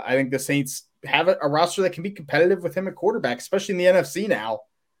 And I think the Saints have a roster that can be competitive with him at quarterback, especially in the NFC now.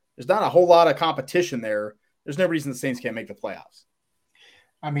 There's not a whole lot of competition there. There's no reason the Saints can't make the playoffs.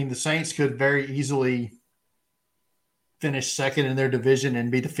 I mean, the Saints could very easily finish second in their division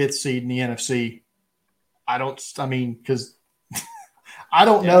and be the 5th seed in the NFC. Because I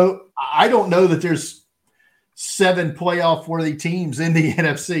don't know. I don't know that there's 7 playoff worthy teams in the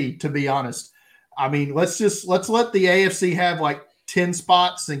NFC, to be honest. I mean, let's let the AFC have like 10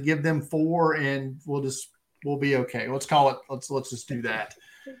 spots and give them 4 and we'll be okay. Let's call it. Let's just do that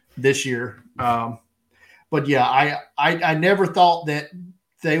this year. But yeah, I never thought that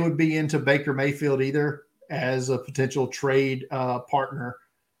they would be into Baker Mayfield either as a potential trade partner.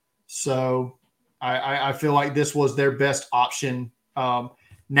 So I feel like this was their best option.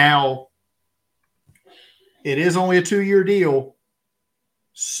 Now, it is only a 2-year deal,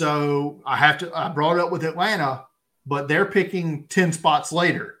 so I brought it up with Atlanta, but they're picking 10 spots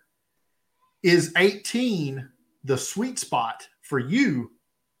later. Is 18 the sweet spot for you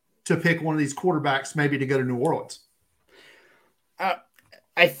to pick one of these quarterbacks maybe to go to New Orleans?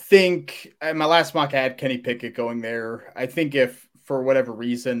 I think my last mock I had Kenny Pickett going there. I think if for whatever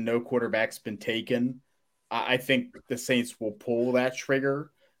reason no quarterback's been taken, I think the Saints will pull that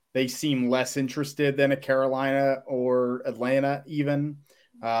trigger. They seem less interested than a Carolina or Atlanta even.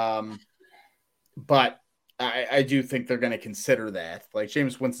 But I do think they're going to consider that. Like,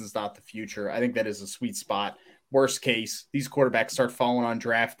 Jameis Winston's not the future. I think that is a sweet spot. Worst case, these quarterbacks start falling on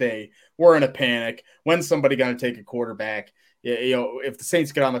draft day. We're in a panic. When's somebody going to take a quarterback? If the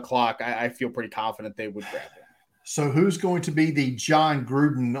Saints get on the clock, I feel pretty confident they would grab him. So who's going to be the John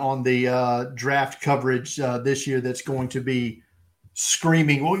Gruden on the draft coverage this year that's going to be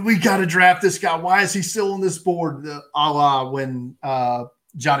screaming, well, we got to draft this guy. Why is he still on this board? A la when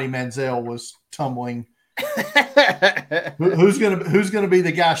Johnny Manziel was tumbling. Who's gonna be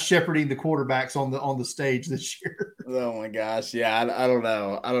the guy shepherding the quarterbacks on the stage this year? Oh my gosh, yeah, I don't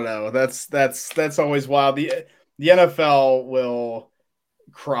know. That's always wild. The NFL will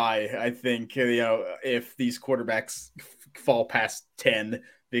cry, I think, if these quarterbacks fall past 10,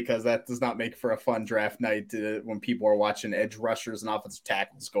 because that does not make for a fun draft night when people are watching edge rushers and offensive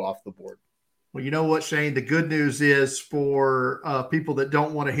tackles go off the board. Well, you know what, Shane? The good news is for people that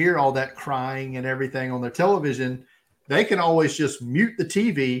don't want to hear all that crying and everything on their television, they can always just mute the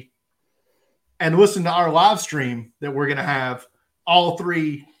TV and listen to our live stream that we're going to have all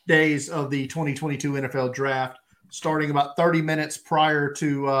 3 days of the 2022 NFL Draft, starting about 30 minutes prior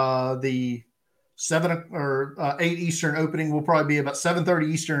to the 7 or 8 Eastern opening. Will probably be about 7:30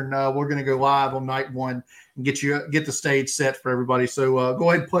 Eastern. We're going to go live on night 1 and get the stage set for everybody. So go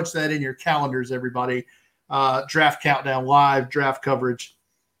ahead and punch that in your calendars, everybody. Draft Countdown Live draft coverage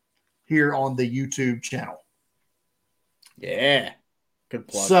here on the YouTube channel. Yeah. Good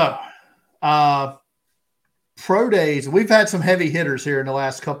plug. So, pro days, we've had some heavy hitters here in the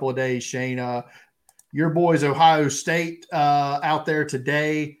last couple of days, Shane. Your boys, Ohio State, out there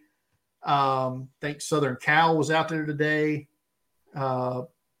today. I think Southern Cal was out there today.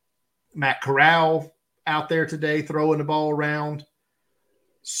 Matt Corral out there today throwing the ball around.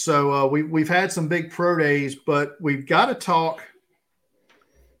 So we've had some big pro days, but we've got to talk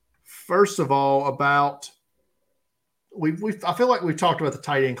first of all about I feel like we've talked about the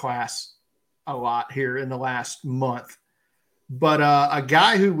tight end class a lot here in the last month. But a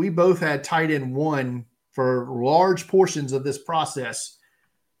guy who we both had tight end 1 for large portions of this process,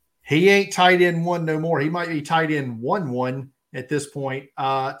 he ain't tight end 1 no more. He might be tight end 1-1 at this point.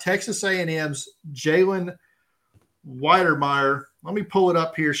 Texas A&M's Jalen Weidermeyer. Let me pull it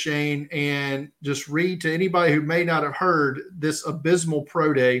up here, Shane, and just read to anybody who may not have heard this abysmal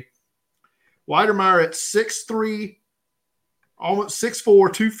pro day. Weidermeyer at 6'3", almost 6'4",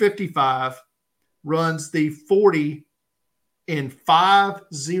 255, runs the 40 in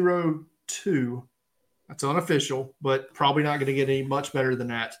 5.02. That's unofficial, but probably not going to get any much better than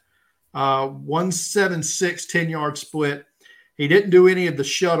that. 1.76 10-yard split. He didn't do any of the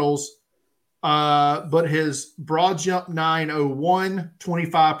shuttles, but his broad jump 9.01,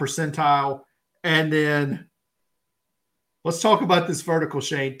 25 percentile. And then let's talk about this vertical,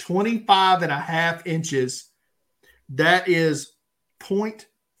 Shane. 25.5 inches. That is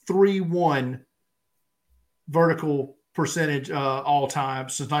 0.31 vertical percentage all time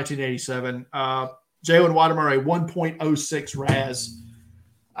since 1987. Jalen Weidermeyer, a 1.06 RAS.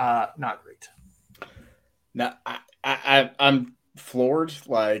 Not great. No, I'm floored.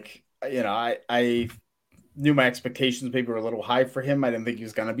 Like, I knew my expectations maybe were a little high for him. I didn't think he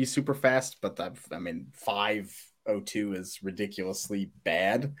was going to be super fast, but 5.02 is ridiculously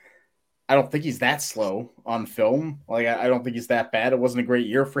bad. I don't think he's that slow on film. Like, I don't think he's that bad. It wasn't a great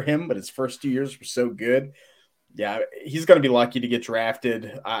year for him, but his first 2 years were so good. Yeah, he's going to be lucky to get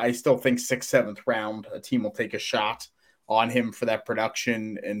drafted. I still think 6th, 7th round, a team will take a shot on him for that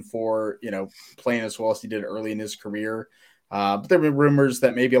production and for, playing as well as he did early in his career. But there were rumors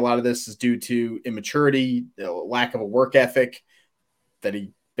that maybe a lot of this is due to immaturity, lack of a work ethic, that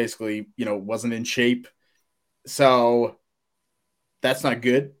he basically, wasn't in shape. So that's not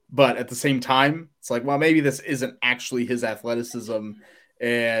good. But at the same time, it's like, well, maybe this isn't actually his athleticism.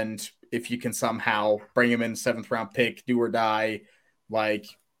 And if you can somehow bring him in 7th round pick, do or die, like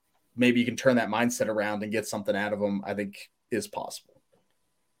maybe you can turn that mindset around and get something out of him, I think is possible.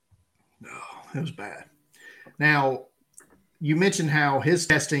 No, it was bad. Now, you mentioned how his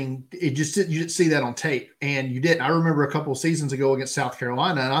testing, you didn't see that on tape, and you didn't. I remember a couple of seasons ago against South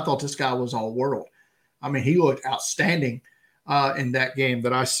Carolina, and I thought this guy was all world. I mean, he looked outstanding in that game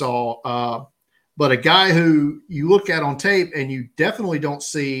that I saw. But a guy who you look at on tape and you definitely don't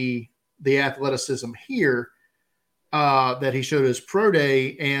see the athleticism here that he showed his pro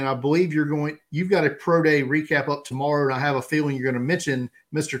day. And I believe you've got a pro day recap up tomorrow. And I have a feeling you're going to mention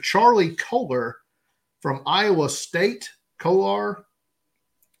Mr. Charlie Kolar from Iowa State. Iowa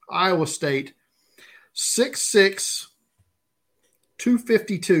State, 6'6",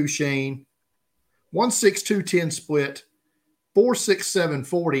 252, Shane, 1.62 10 split, 4.67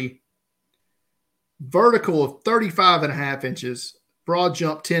 40, vertical of 35.5 inches, broad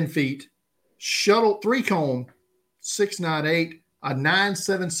jump 10 feet, shuttle 3-cone 6.98, a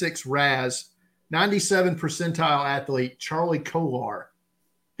 9.76 RAS, 97 percentile athlete, Charlie Kolar.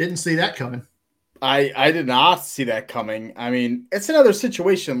 Didn't see that coming. I did not see that coming. I mean, it's another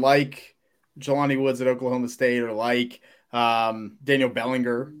situation like Jelani Woods at Oklahoma State or like Daniel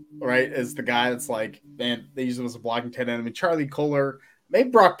Bellinger, right, is the guy that's like, man, they use him as a blocking tight end. I mean, Charlie Kolar, maybe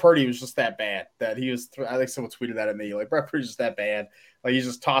Brock Purdy was just that bad that he was. I think someone tweeted that at me. Like, Brock Purdy's just that bad. Like, he's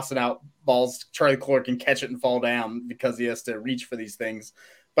just tossing out balls. Charlie Kolar can catch it and fall down because he has to reach for these things.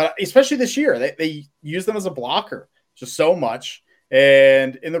 But especially this year, they use them as a blocker just so much.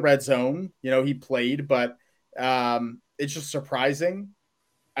 And in the red zone, he played, but it's just surprising.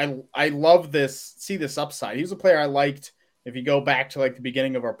 I love see this upside. He was a player I liked. If you go back to like the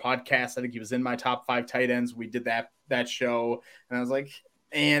beginning of our podcast, I think he was in my top 5 tight ends. We did that show, and I was like,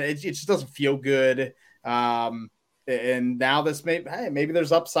 man, it just doesn't feel good. And now maybe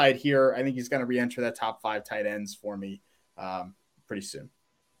there's upside here. I think he's going to re-enter that top 5 tight ends for me pretty soon.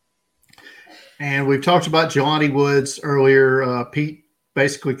 And we've talked about Jelani Woods earlier. Pete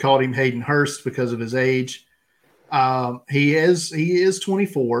basically called him Hayden Hurst because of his age. He is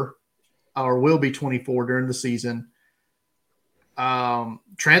 24 or will be 24 during the season.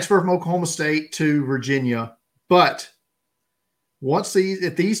 Transfer from Oklahoma State to Virginia. But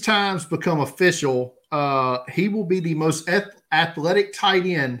if these times become official, he will be the most athletic tight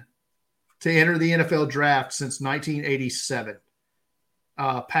end to enter the NFL draft since 1987,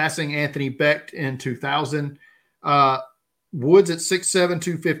 passing Anthony Becht in 2000. Woods at 6'7",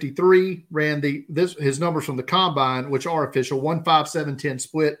 253, ran his numbers from the combine, which are official, 1.57, 10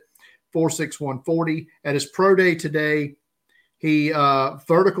 split, 4.6, 140. At his pro day today, he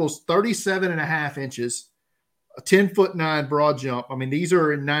verticals 37.5 inches, a 10'9" broad jump. I mean, these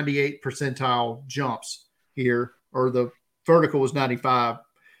are in 98 percentile jumps here, or the vertical was 95.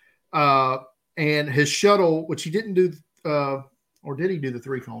 And his shuttle, which he didn't do, or did he do the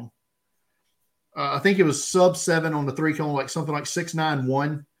 3-cone? I think it was sub 7 on the 3-cone, like something like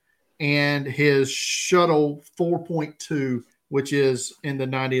 6.91, and his shuttle 4.2, which is in the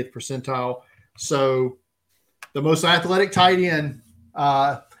 90th percentile. So the most athletic tight end.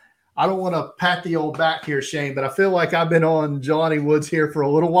 I don't want to pat the old back here, Shane, but I feel like I've been on Jelani Woods here for a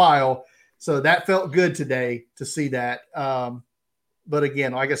little while. So that felt good today to see that. But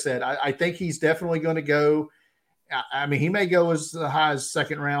again, like I said, I think he's definitely going to go. I mean, he may go as high as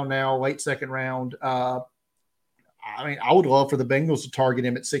second round now, late second round. I mean, I would love for the Bengals to target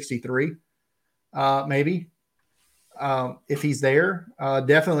him at 63, maybe. If he's there,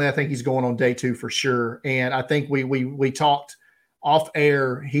 definitely, I think he's going on day 2 for sure. And I think we talked off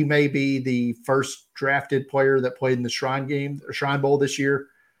air. He may be the first drafted player that played in the Shrine Bowl this year.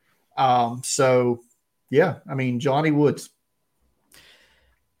 So yeah, I mean, Johnny Woods.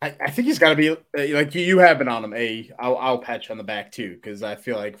 I think he's got to be like you have been on him. I'll pat you on the back too, because I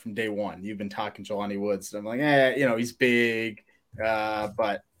feel like from day one you've been talking Jelani Woods. And I'm like, he's big,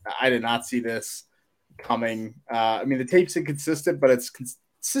 but I did not see this coming. I mean, the tape's inconsistent, but it's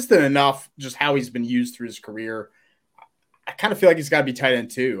consistent enough just how he's been used through his career. I kind of feel like he's got to be tight end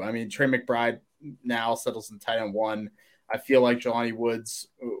too. I mean, Trey McBride now settles in tight end 1. I feel like Jelani Woods,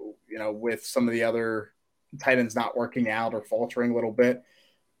 with some of the other tight ends not working out or faltering a little bit,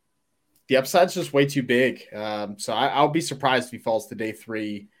 the upside's just way too big. So I'll be surprised if he falls to day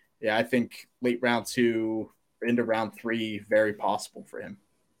 3. Yeah, I think late round 2 into round 3, very possible for him.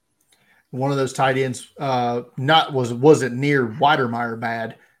 One of those tight ends wasn't near Weidermeyer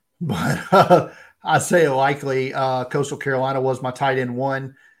bad, but I say likely. Coastal Carolina was my tight end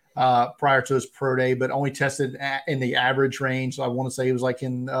 1 prior to his pro day, but only tested in the average range. So I want to say he was like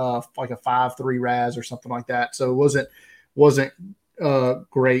in like a 5.3 RAS or something like that. So it wasn't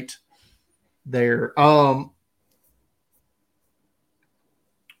great there.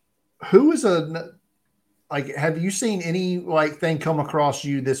 Who is have you seen any thing come across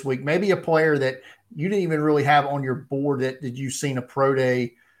you this week? Maybe a player that you didn't even really have on your board that did you seen a pro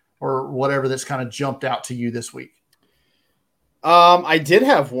day or whatever that's kind of jumped out to you this week? I did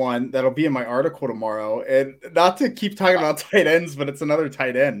have one that'll be in my article tomorrow, and not to keep talking about tight ends, but it's another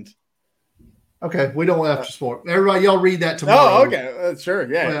tight end. Okay, we don't have to spoil. Everybody, y'all read that tomorrow. Oh, okay, sure,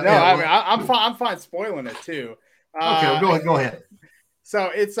 yeah. I mean, I'm fine spoiling it too. Okay, go ahead. So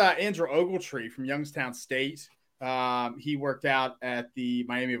it's Andrew Ogletree from Youngstown State. He worked out at the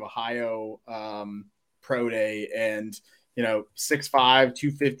Miami of Ohio pro day, and 6'5",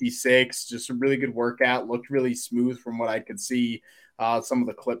 256, just a really good workout. Looked really smooth from what I could see. Some of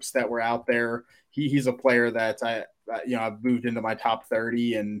the clips that were out there. He's a player that I've moved into my top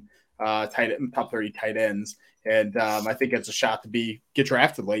 30 and top 30 tight ends, and I think it's a shot to get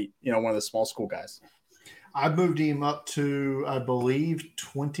drafted late. One of the small school guys. I moved him up to, I believe,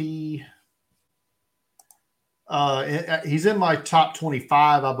 20. He's in my top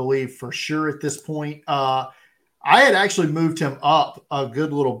 25, I believe, for sure at this point. I had actually moved him up a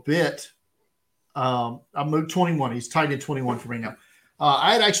good little bit. I moved 21. He's tight end 21 for me now.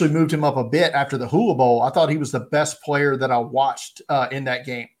 I had actually moved him up a bit after the Hula Bowl. I thought he was the best player that I watched in that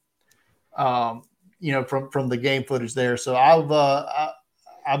game. From the game footage there. So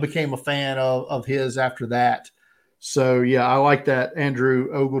I became a fan of his after that. So yeah, I like that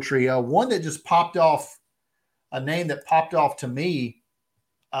Andrew Ogletree. One that just popped off, a name that popped off to me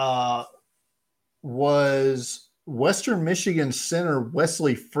was Western Michigan center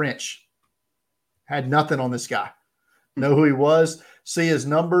Wesley French. Had nothing on this guy. Know who he was. See his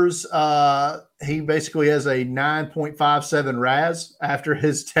numbers. He basically has a 9.57 RAS after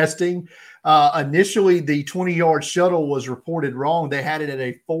his testing. Initially, the 20-yard shuttle was reported wrong. They had it at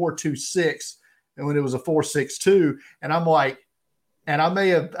a 4.26, and when it was a 4.62, and I'm like, and I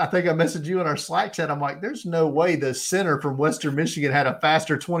think I messaged you in our Slack chat. I'm like, there's no way the center from Western Michigan had a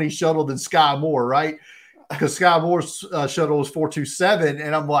faster 20 shuttle than Sky Moore, right? because Sky Moore's shuttle was 427,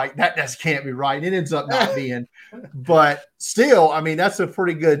 and I'm like, that can't be right. It ends up not being, but still, I mean, that's a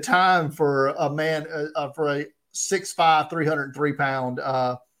pretty good time for a man for a 6'5", 303 pound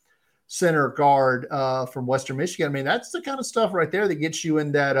center guard from Western Michigan. I mean, that's the kind of stuff right there that gets you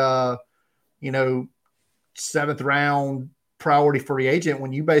in that seventh round priority free agent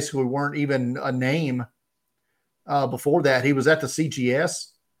when you basically weren't even a name before that. He was at the CGS.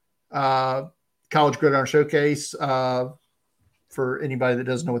 College Gridiron Showcase, for anybody that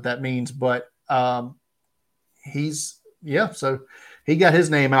doesn't know what that means, but so he got his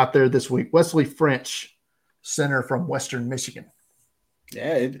name out there this week. Wesley French, center from Western Michigan.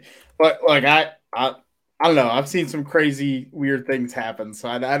 Yeah, but like I don't know. I've seen some crazy, weird things happen, so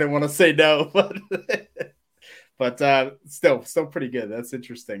I didn't want to say no, but still pretty good. That's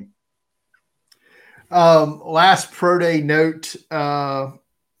interesting. Last pro day note.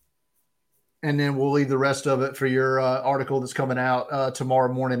 And then we'll leave the rest of it for your article that's coming out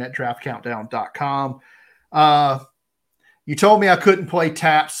tomorrow morning at draftcountdown.com. You told me I couldn't play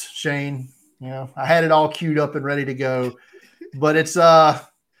taps, Shane. I had it all queued up and ready to go. But it's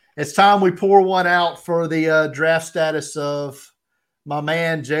time we pour one out for the draft status of my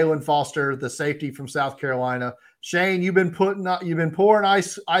man, Jalen Foster, the safety from South Carolina. Shane, you've been pouring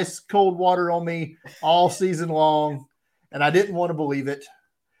ice cold water on me all season long, and I didn't want to believe it.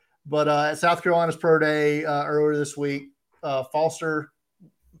 But at South Carolina's Pro Day earlier this week, Foster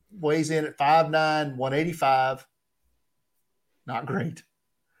weighs in at 5'9", 185. Not great.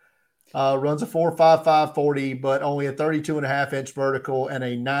 Runs a 4.55 40, but only a 32.5-inch vertical and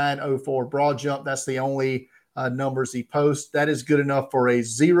a 9.04 broad jump. That's the only numbers he posts. That is good enough for a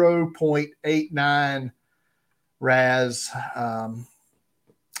 0.89 RAS.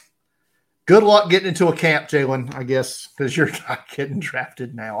 Good luck getting into a camp, Jalen, I guess, because you're not getting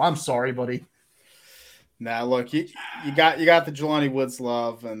drafted now. I'm sorry, buddy. Nah, look, you got the Jelani Woods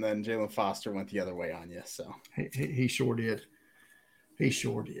love, and then Jalen Foster went the other way on you. So he sure did. He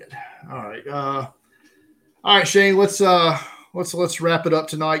sure did. All right, Shane. Let's wrap it up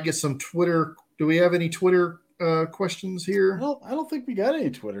tonight. Get some Twitter. Do we have any Twitter questions here? Well, I don't think we got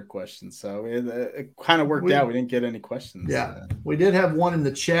any Twitter questions, so it kind of worked out. We didn't get any questions. Yeah, we did have one in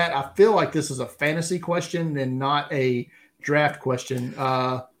the chat. I feel like this is a fantasy question and not a draft question.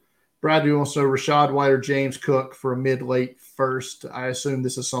 Brad wants to Rashad White or James Cook for a mid-late first. I assume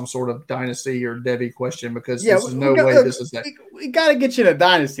this is some sort of dynasty or Debbie question because this is no way this is that. We got to get you in a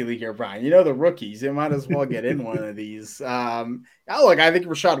dynasty league here, Brian. The rookies. You might as well get in one of these. Look, I think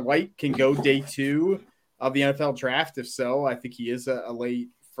Rashad White can go day 2 of the NFL draft. If so, I think he is a late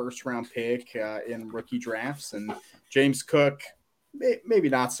first-round pick in rookie drafts. And James Cook, maybe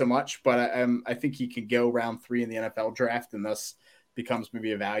not so much, but I think he can go round 3 in the NFL draft and thus becomes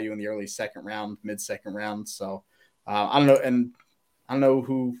maybe a value in the early second round, mid-second round. So I don't know. And I don't know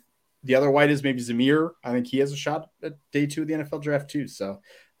who the other White is, maybe Zamir. I think he has a shot at day 2 of the NFL draft too. So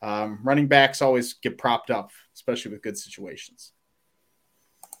running backs always get propped up, especially with good situations.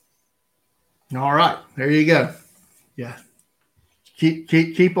 All right, there you go. Yeah,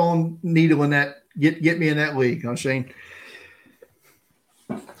 keep on needling that. Get me in that league, huh, Shane?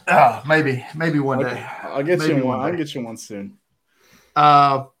 Maybe one day. I'll get you one. I'll get you one soon.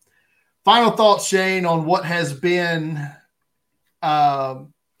 Final thoughts, Shane, on what has been. I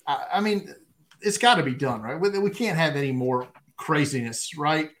mean, it's got to be done, right? We can't have any more craziness,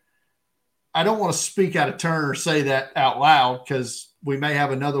 right? I don't want to speak out of turn or say that out loud because we may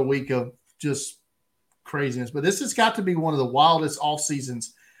have another week of just craziness, but this has got to be one of the wildest off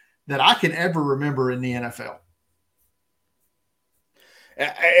seasons that I can ever remember in the NFL.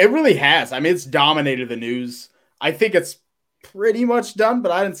 It really has. I mean, it's dominated the news. I think it's pretty much done,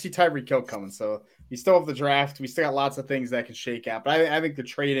 but I didn't see Tyreek Hill coming. So we still have the draft. We still got lots of things that can shake out. But I think the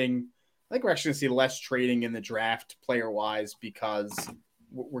trading, I think we're actually going to see less trading in the draft player-wise because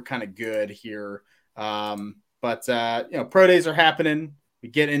we're kind of good here. But pro days are happening. We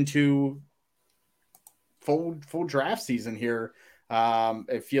get into full draft season here.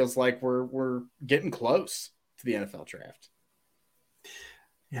 It feels like we're getting close to the NFL draft.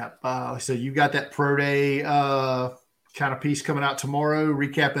 Yeah. So you got that pro day kind of piece coming out tomorrow,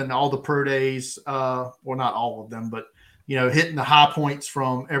 recapping all the pro days. Well, not all of them, but hitting the high points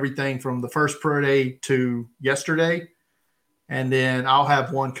from everything from the first pro day to yesterday. And then I'll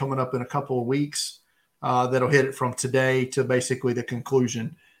have one coming up in a couple of weeks that'll hit it from today to basically the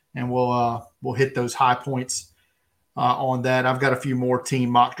conclusion. And we'll hit those high points on that. I've got a few more team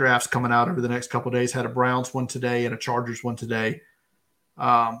mock drafts coming out over the next couple of days. Had a Browns one today and a Chargers one today.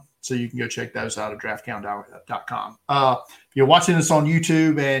 So you can go check those out at draftcountdown.com. If you're watching this on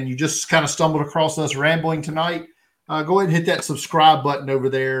YouTube and you just kind of stumbled across us rambling tonight, go ahead and hit that subscribe button over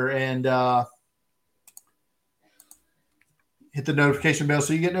there and hit the notification bell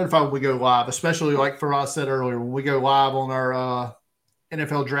so you get notified when we go live, especially like Faraz said earlier, when we go live on our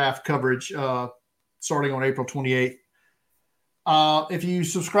NFL draft coverage starting on April 28th. If you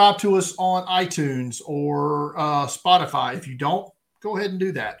subscribe to us on iTunes or Spotify, if you don't, go ahead and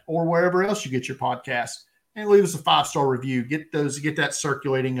do that, or wherever else you get your podcasts, and leave us a 5-star review. Get that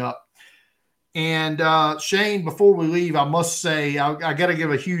circulating up. And Shane, before we leave, I must say I got to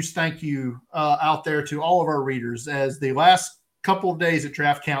give a huge thank you out there to all of our readers, as the last couple of days at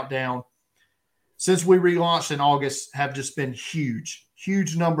Draft Countdown since we relaunched in August have just been huge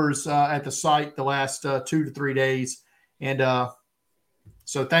numbers at the site the last 2 to 3 days. And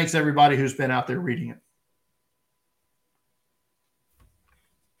so thanks everybody who's been out there reading it.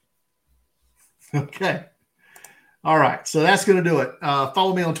 Okay. All right. So that's going to do it.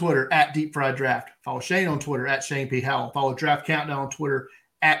 Follow me on Twitter at Deep Fried Draft. Follow Shane on Twitter at Shane P. Howell. Follow Draft Countdown on Twitter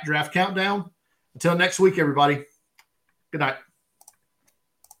at Draft Countdown. Until next week, everybody. Good night.